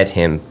to get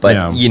him.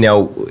 But,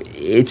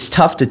 it's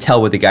tough to tell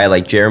with a guy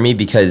like Jeremy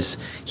because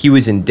he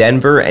was in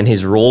Denver and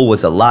his role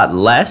was a lot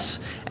less.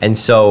 And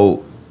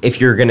so if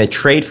you're going to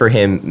trade for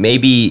him,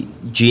 maybe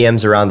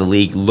GMs around the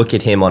league look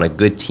at him on a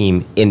good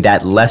team in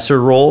that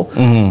lesser role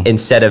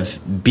instead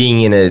of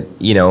being in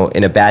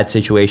a bad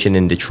situation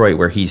in Detroit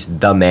where he's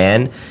the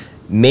man.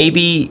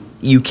 Maybe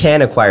you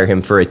can acquire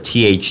him for a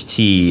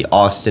THT,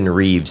 Austin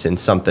Reeves, and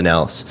something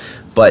else.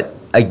 But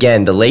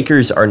again, the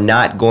Lakers are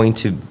not going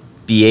to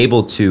be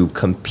able to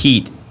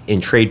compete in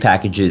trade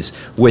packages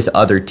with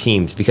other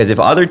teams, because if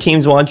other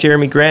teams want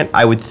Jeremy Grant,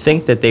 I would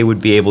think that they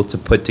would be able to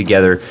put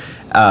together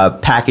a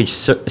package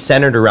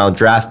centered around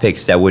draft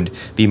picks that would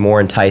be more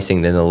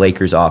enticing than the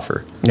Lakers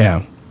offer.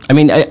 Yeah. I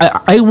mean,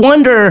 I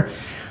wonder,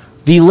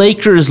 the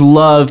Lakers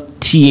love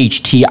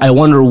THT. I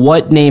wonder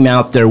what name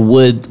out there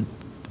would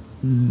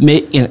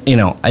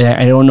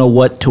I don't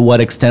know to what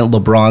extent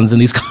LeBron's in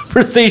these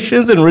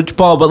conversations and Rich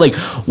Paul, but like,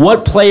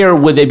 what player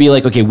would they be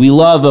like? Okay, we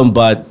love him,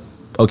 but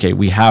okay,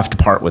 we have to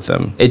part with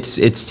him. It's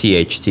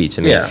THT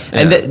to me. Yeah,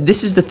 and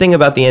this is the thing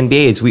about the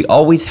NBA is we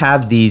always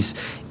have these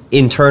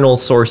internal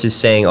sources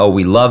saying, oh,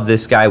 we love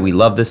this guy, we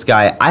love this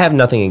guy. I have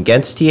nothing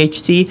against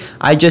THT.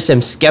 I just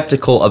am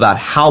skeptical about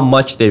how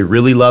much they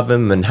really love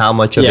him and how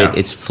much of it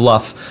is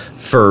fluff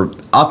for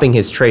upping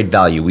his trade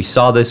value. We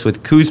saw this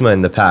with Kuzma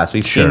in the past.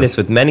 We've seen this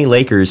with many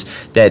Lakers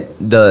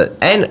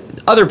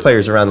and other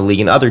players around the league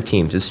and other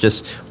teams. It's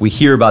just we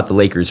hear about the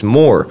Lakers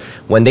more.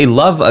 When they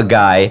love a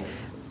guy,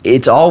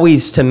 it's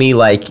always, to me,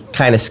 like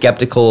kind of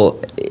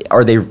skeptical.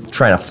 Are they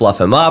trying to fluff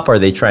him up? Are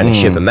they trying to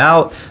ship him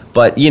out?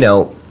 But,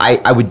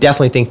 I would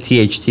definitely think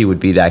THT would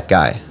be that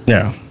guy.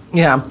 Yeah.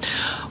 Yeah.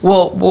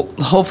 Well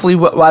hopefully,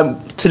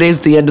 today's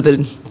the end of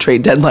the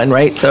trade deadline,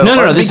 right? So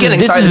no. This is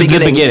the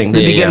beginning.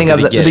 The beginning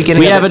of it.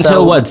 We have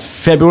until what,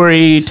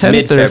 February 10th?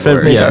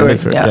 Mid-February.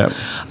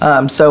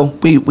 Yeah. So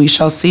we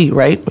shall see,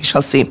 right? We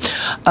shall see.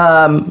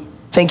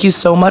 Thank you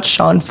so much,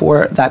 Sean,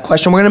 for that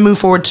question. We're going to move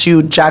forward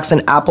to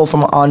Jackson Apple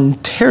from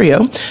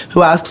Ontario,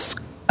 who asks,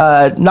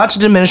 not to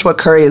diminish what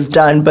Curry has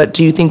done, but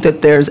do you think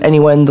that there's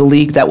anyone in the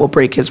league that will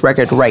break his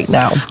record right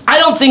now? I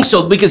don't think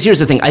so, because here's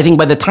the thing. I think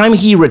by the time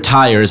he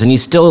retires, and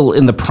he's still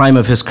in the prime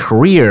of his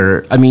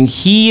career, I mean,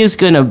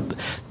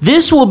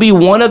 this will be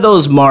one of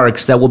those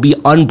marks that will be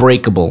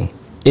unbreakable.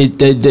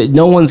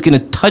 No one's going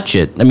to touch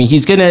it. I mean,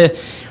 he's going to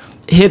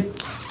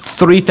hit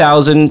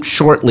 3,000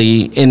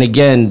 shortly, and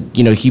again,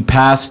 he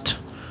passed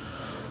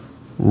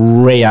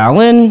Ray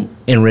Allen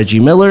and Reggie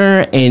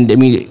Miller, and I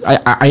mean,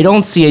 I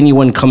don't see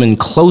anyone coming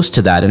close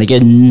to that. And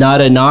again,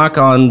 not a knock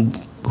on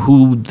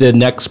who the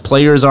next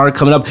players are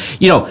coming up.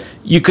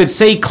 You could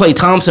say Klay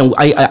Thompson.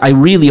 I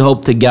really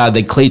hope to God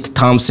that Klay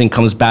Thompson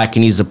comes back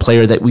and he's a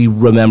player that we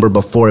remember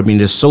before. I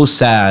mean, it's so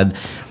sad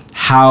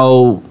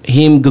how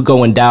him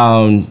going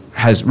down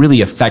has really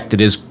affected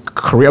his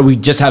career. We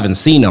just haven't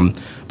seen him.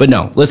 But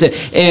no, listen,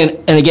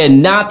 and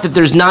again, not that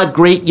there's not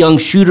great young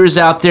shooters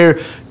out there.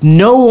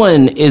 No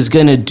one is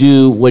going to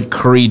do what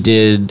Curry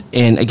did.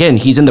 And again,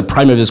 he's in the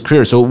prime of his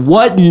career. So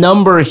what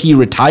number he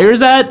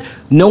retires at,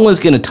 no one's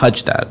going to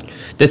touch that.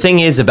 The thing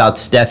is about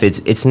Steph,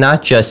 it's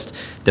not just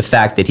the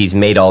fact that he's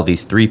made all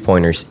these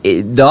three-pointers.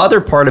 The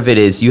other part of it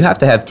is you have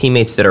to have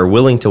teammates that are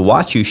willing to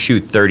watch you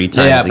shoot 30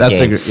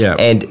 times a game.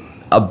 And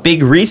a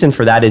big reason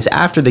for that is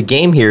after the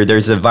game here,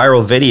 there's a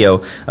viral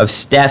video of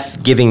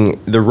Steph giving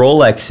the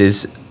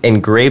Rolexes,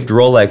 engraved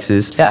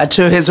Rolexes. Yeah,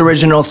 to his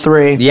original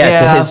three.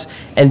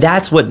 And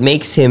that's what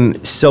makes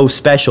him so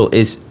special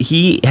is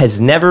he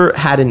has never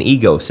had an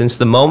ego. Since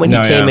the moment he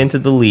came into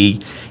the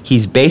league,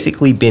 he's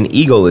basically been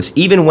egoless.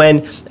 Even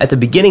when, at the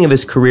beginning of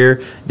his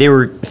career, they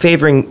were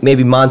favoring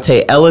maybe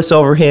Monte Ellis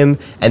over him,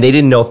 and they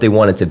didn't know if they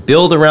wanted to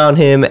build around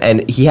him,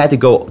 and he had to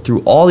go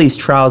through all these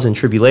trials and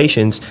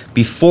tribulations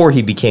before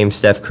he became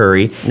Steph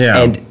Curry. Yeah.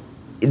 And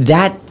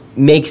that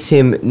makes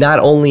him not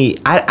only...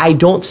 I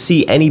don't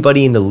see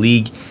anybody in the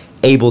league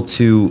able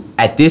to,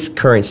 at this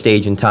current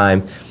stage in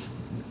time,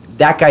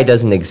 that guy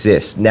doesn't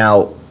exist.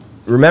 Now,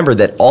 remember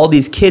that all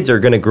these kids are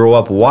going to grow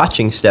up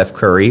watching Steph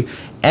Curry,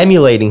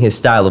 emulating his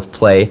style of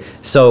play.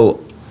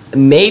 So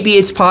maybe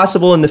it's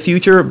possible in the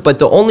future, but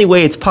the only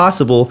way it's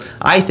possible,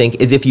 I think,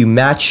 is if you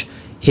match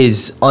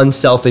his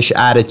unselfish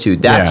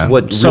attitude. That's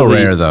what really... so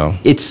rare, though.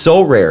 It's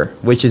so rare,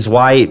 which is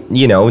why,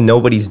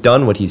 nobody's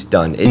done what he's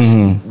done. It's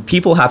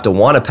people have to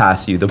want to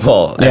pass you the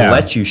ball and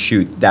let you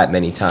shoot that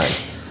many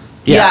times.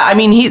 Yeah, I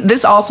mean,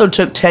 this also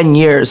took 10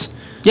 years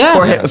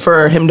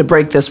for him to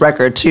break this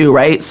record, too,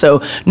 right?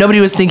 So nobody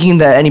was thinking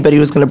that anybody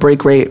was going to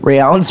break Ray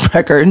Allen's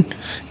record,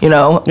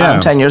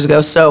 10 years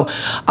ago. So,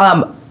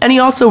 and he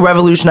also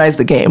revolutionized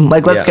the game.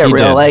 Like, let's get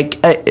real.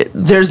 Did. Like,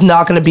 there's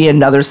not going to be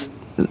another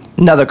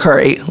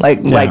Curry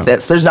like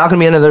this. There's not going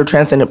to be another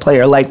transcendent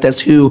player like this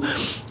who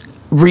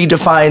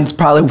redefines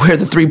probably where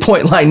the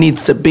three-point line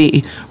needs to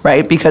be,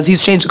 right? Because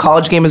he's changed the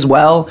college game as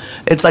well.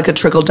 It's like a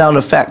trickle-down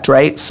effect,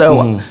 right?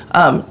 So,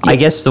 I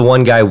guess the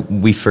one guy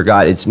we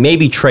forgot, it's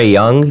maybe Trae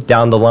Young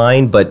down the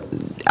line, but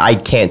I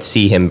can't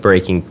see him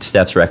breaking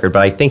Steph's record.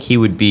 But I think he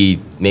would be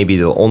maybe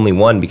the only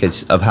one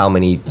because of how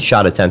many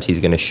shot attempts he's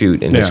going to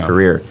shoot in his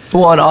career.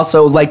 Well, and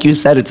also, like you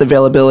said, it's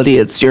availability.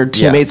 It's your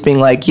teammates being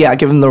like,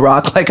 give him the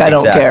rock. Like, I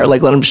don't care.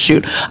 Like, let him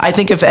shoot. I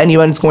think if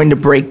anyone's going to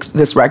break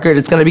this record,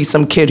 it's going to be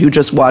some kid who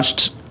just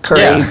watched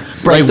Curry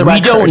break the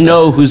record. We don't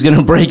know who's going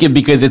to break it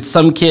because it's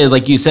some kid,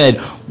 like you said,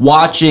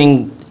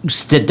 watching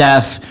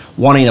Steph,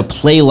 wanting to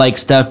play like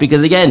Steph.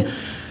 Because, again,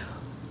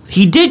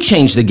 he did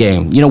change the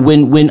game.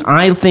 When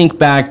I think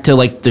back to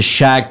like the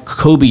Shaq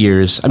Kobe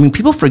years, I mean,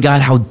 people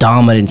forgot how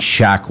dominant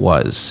Shaq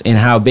was and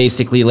how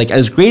basically, like,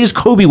 as great as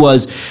Kobe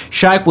was,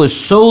 Shaq was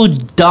so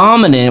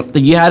dominant that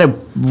you had to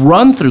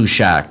run through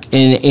Shaq.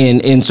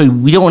 And so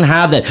we don't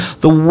have that.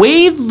 The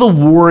way the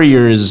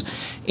Warriors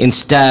and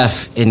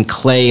Steph and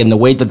Klay and the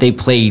way that they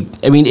played,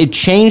 I mean, it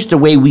changed the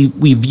way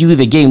we view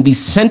the game. The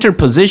center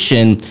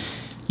position,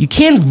 you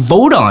can't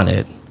vote on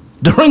it.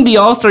 during the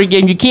All-Star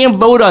game, you can't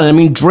vote on it. I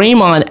mean,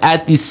 Draymond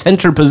at the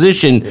center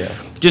position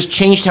just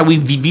changed how we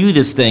view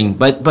this thing.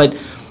 But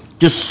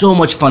just so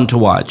much fun to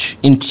watch.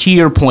 And to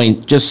your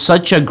point, just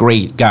such a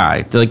great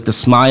guy. Like the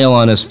smile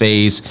on his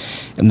face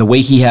and the way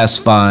he has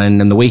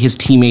fun and the way his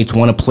teammates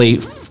want to play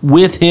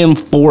with him,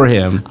 for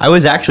him. I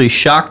was actually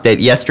shocked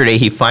that yesterday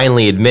he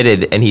finally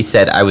admitted, and he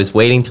said, I was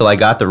waiting till I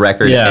got the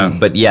record,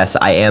 but yes,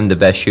 I am the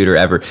best shooter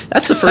ever.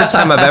 That's the first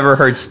time I've ever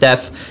heard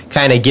Steph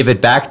kind of give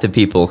it back to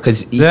people,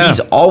 because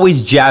he's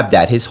always jabbed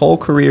at. His whole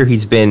career,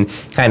 he's been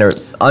kind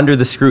of under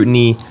the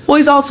scrutiny. Well,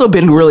 he's also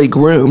been really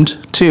groomed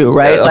too,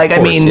 right? Of course,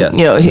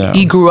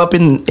 he grew up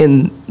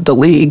in the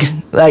league,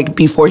 like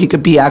before he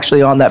could be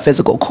actually on that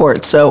physical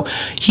court. So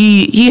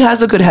he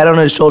has a good head on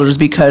his shoulders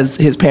because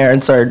his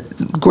parents are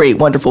great,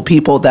 wonderful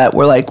people that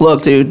were like,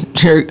 look, dude,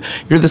 you're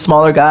the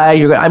smaller guy.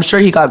 I'm sure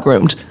he got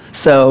groomed.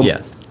 So,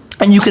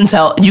 and you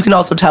can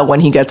also tell when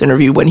he gets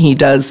interviewed, when he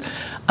does,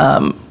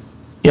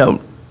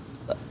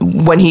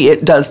 when he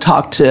does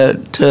talk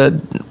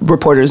to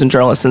reporters and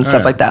journalists and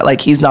stuff like that. Like,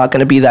 he's not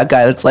going to be that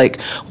guy that's like,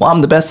 well, I'm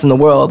the best in the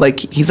world. Like,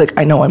 he's like,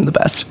 I know I'm the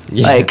best.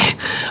 Like,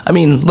 I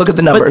mean, look at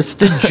the numbers.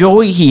 But the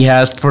joy he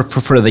has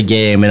for the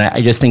game, and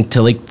I just think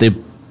to like the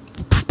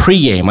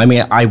pregame, I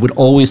mean, I would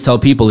always tell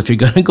people, if you're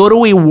going to go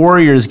to a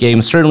Warriors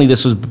game, certainly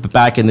this was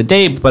back in the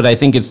day, but I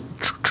think it's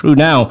true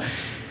now,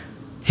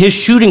 his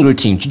shooting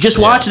routine. Just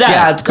watch that.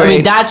 Yeah, it's great. I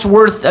mean, that's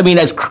worth, I mean,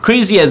 as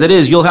crazy as it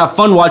is, you'll have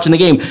fun watching the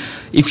game.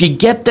 If you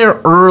get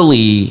there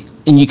early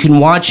and you can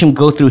watch him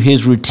go through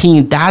his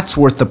routine, that's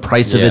worth the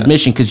price of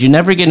admission, because you're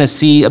never going to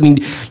see, I mean,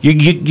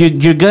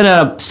 you're going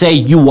to say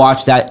you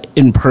watch that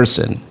in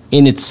person.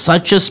 And it's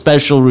such a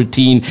special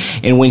routine.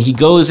 And when he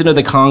goes into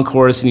the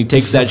concourse and he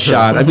takes that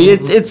shot, I mean,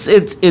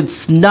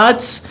 it's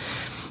nuts.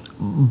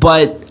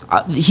 But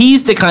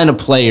he's the kind of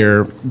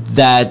player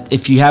that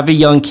if you have a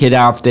young kid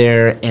out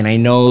there, and I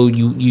know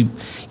you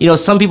know,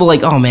 some people are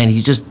like, oh man,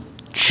 he's just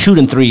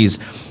shooting threes.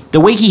 The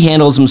way he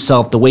handles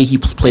himself, the way he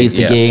plays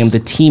the game, the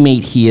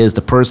teammate he is,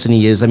 the person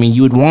he is, I mean,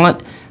 you would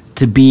want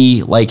to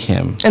be like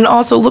him. And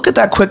also, look at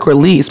that quick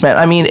release, man.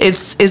 I mean,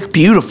 it's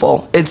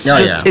beautiful. It's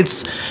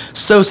it's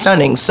so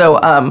stunning. So,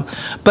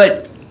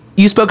 but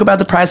you spoke about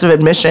the price of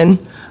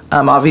admission.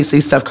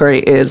 Obviously, Steph Curry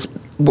is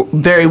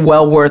very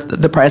well worth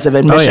the price of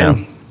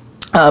admission.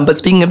 But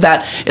speaking of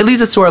that, it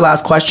leads us to our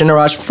last question,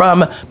 Arash,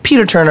 from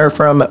Peter Turner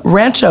from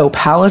Rancho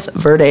Palos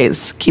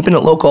Verdes, keeping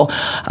it local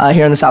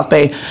here in the South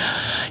Bay.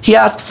 He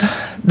asks,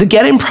 the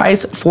get-in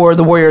price for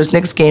the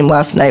Warriors-Knicks game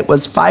last night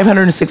was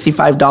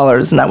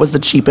 $565, and that was the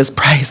cheapest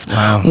price.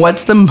 Wow.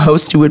 What's the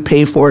most you would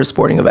pay for a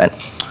sporting event?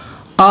 It's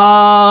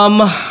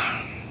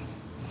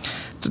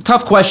a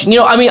tough question. You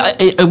know, I mean,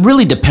 it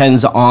really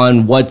depends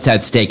on what's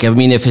at stake. I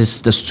mean, if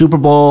it's the Super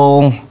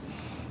Bowl,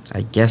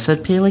 I guess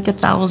I'd pay like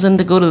 $1,000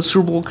 to go to the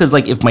Super Bowl, because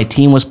like if my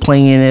team was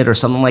playing in it or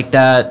something like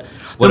that.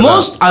 The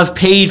most I've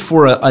paid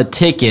for a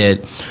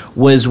ticket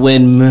was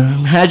when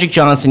Magic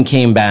Johnson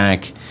came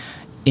back,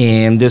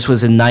 and this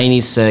was in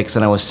 '96,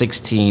 and I was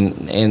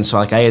 16, and so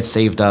like I had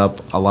saved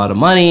up a lot of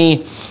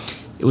money.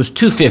 It was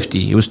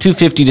 $250. It was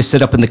 $250 to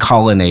sit up in the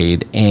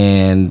colonnade,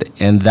 and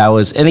that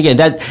was, and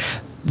again,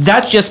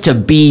 that's just to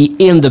be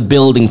in the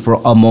building for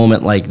a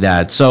moment like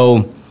that.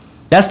 So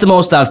that's the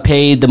most I've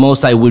paid, the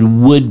most I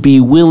would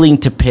be willing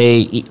to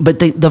pay. But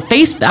the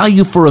face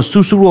value for a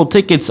Super Bowl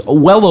ticket's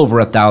well over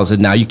 $1,000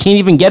 now. You can't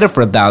even get it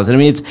for $1,000. I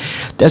mean,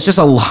 that's just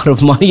a lot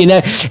of money.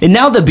 And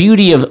now the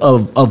beauty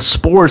of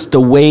sports, the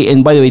way,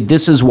 and by the way,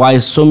 this is why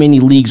so many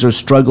leagues are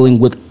struggling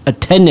with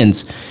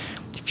attendance.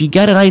 If you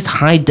got a nice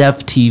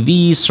high-def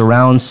TV,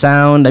 surround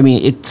sound, I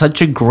mean, it's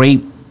such a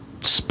great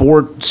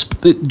sport.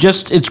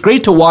 It's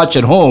great to watch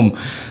at home.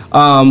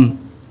 But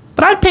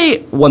I'd pay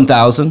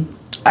 $1,000.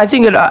 I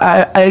think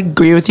I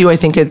agree with you. I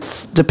think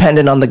it's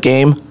dependent on the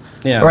game,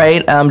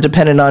 right?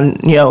 Dependent on,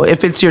 you know,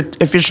 if it's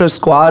your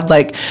squad.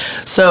 Like,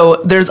 so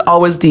there's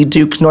always the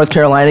Duke North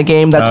Carolina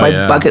game. That's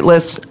my bucket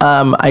list.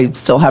 I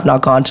still have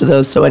not gone to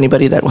those. So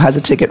anybody that has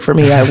a ticket for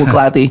me, I will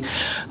gladly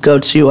go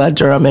to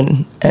Durham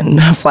and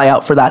fly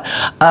out for that.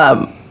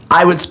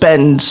 I would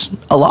spend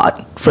a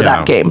lot for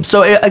that game.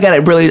 So again,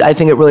 I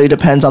think it really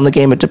depends on the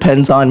game. It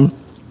depends on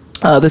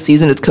the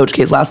season. It's Coach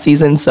K's last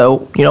season,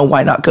 so, you know,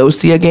 why not go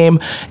see a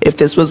game? If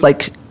this was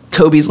like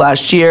Kobe's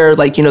last year,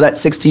 like, you know, that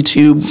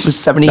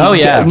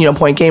 62-70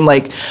 point game,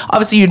 like,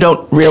 obviously you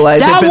don't realize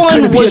that if it's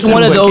one was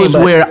one of those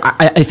game, where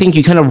I think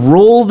you kind of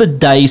roll the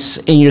dice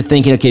and you're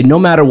thinking, okay, no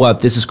matter what,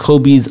 this is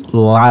Kobe's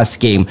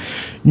last game.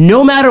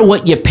 No matter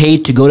what you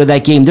paid to go to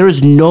that game, there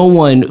is no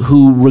one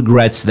who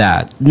regrets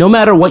that. No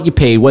matter what you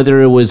paid,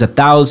 whether it was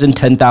 $1,000,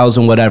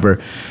 $10,000,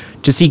 whatever.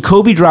 To see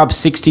Kobe drop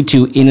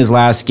 62 in his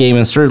last game,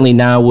 and certainly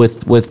now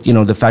with you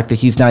know the fact that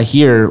he's not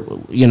here,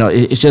 you know,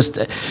 it's just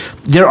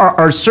there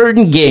are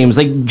certain games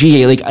like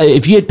GA, like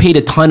if you had paid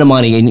a ton of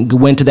money and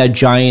went to that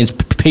Giants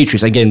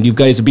Patriots, again, you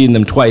guys have beaten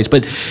them twice,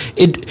 but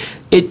it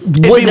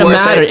wouldn't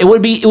matter. It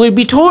would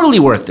be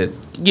totally worth it.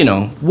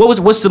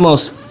 what's the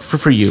most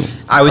for you?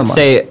 I would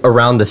say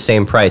around the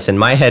same price. And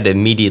my head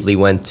immediately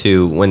went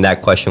to, when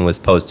that question was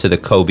posed, to the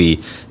Kobe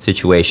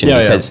situation,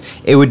 because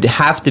it would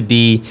have to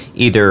be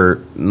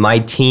either my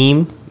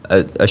team,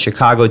 a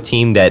Chicago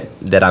team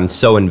that I'm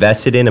so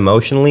invested in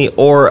emotionally,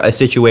 or a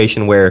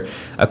situation where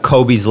a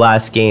Kobe's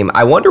last game.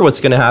 I wonder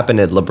what's going to happen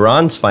at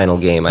LeBron's final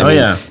game. I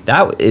mean,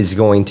 that is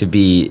going to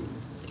be...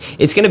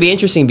 It's going to be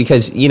interesting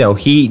because,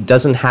 he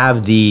doesn't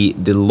have the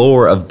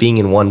lure of being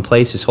in one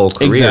place his whole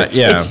career. Exactly,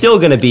 yeah. It's still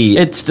going to be...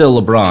 It's still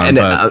LeBron.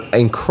 An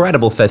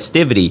incredible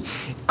festivity.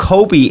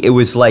 Kobe, it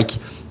was like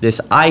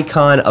this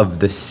icon of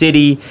the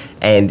city,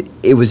 and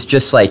it was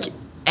just like...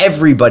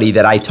 Everybody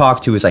that I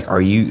talked to was like, "Are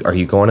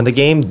you going to the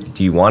game?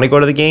 Do you want to go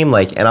to the game?"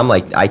 And I'm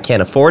like, "I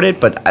can't afford it."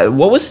 But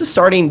what was the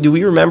starting? Do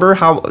we remember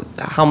how much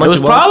it was?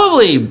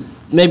 Probably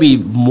maybe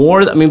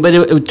more. I mean, but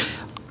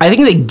I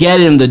think the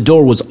get in the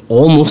door was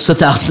almost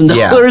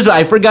 $1,000.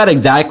 I forgot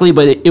exactly,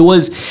 but it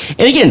was.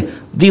 And again,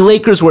 the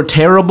Lakers were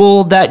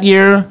terrible that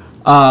year,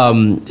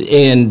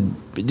 and.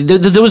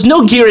 There was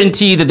no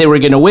guarantee that they were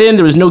going to win.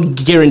 There was no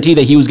guarantee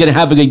that he was going to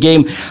have a good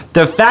game.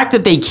 The fact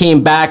that they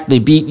came back, they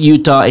beat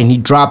Utah, and he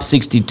dropped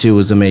 62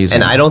 is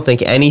amazing. And I don't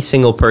think any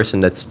single person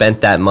that spent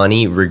that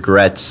money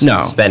regrets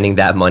spending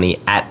that money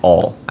at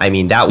all. I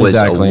mean, that was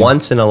a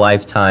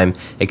once-in-a-lifetime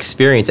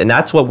experience. And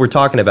that's what we're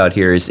talking about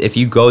here, is if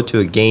you go to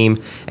a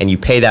game and you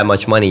pay that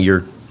much money,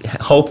 you're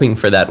hoping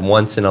for that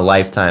once in a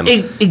lifetime.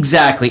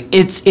 Exactly.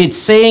 It's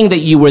saying that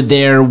you were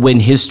there when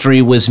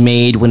history was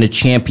made, when a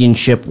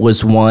championship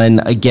was won.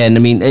 Again, I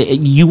mean,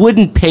 you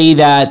wouldn't pay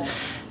that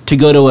to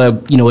go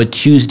to a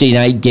Tuesday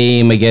night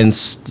game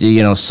against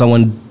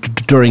someone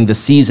during the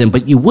season,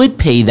 but you would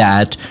pay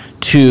that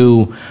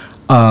to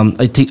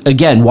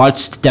again, watch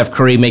Steph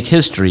Curry make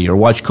history, or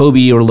watch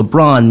Kobe or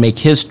LeBron make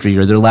history,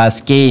 or their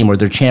last game, or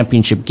their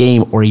championship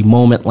game, or a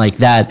moment like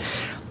that.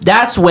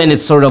 That's when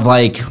it's sort of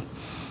like,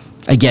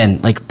 again,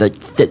 like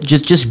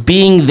just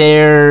being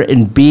there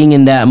and being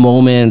in that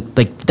moment,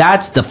 like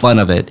that's the fun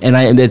of it.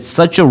 And it's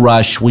such a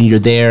rush when you're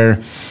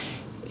there,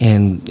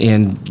 and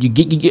you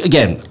get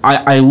again.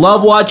 I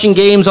love watching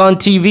games on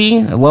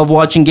TV. I love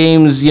watching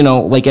games,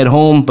 like at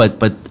home. But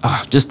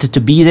just to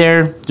be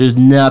there, there's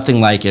nothing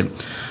like it.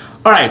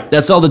 All right,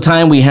 that's all the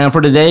time we have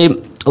for today.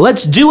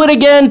 Let's do it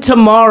again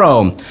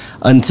tomorrow.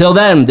 Until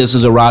then, this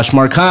is Arash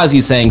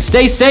Markazi saying,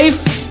 stay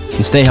safe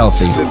and stay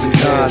healthy.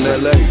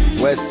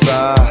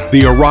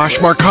 The Arash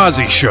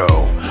Markazi Show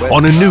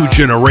on a new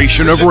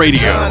generation of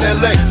radio.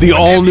 The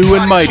all-new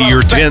and mightier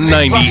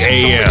 1090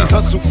 AM.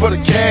 Hustle for the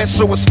cash,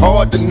 so it's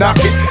hard to knock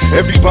it.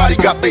 Everybody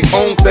got their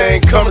own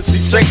thing, currency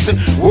chasing.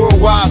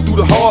 Worldwide through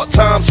the hard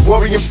times,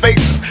 worrying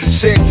faces.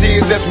 Shed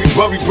tears as we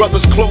bury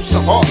brothers close to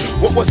heart.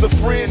 What was a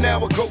friend,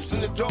 now a ghost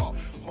in the dark.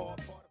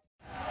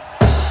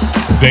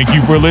 Thank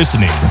you for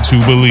listening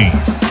to Believe.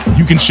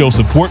 You can show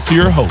support to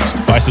your host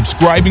by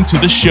subscribing to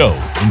the show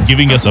and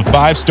giving us a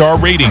 5-star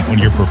rating on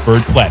your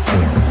preferred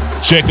platform.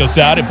 Check us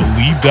out at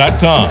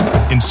Believe.com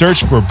and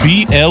search for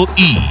BLEAV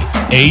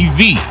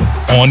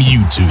on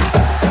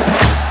YouTube.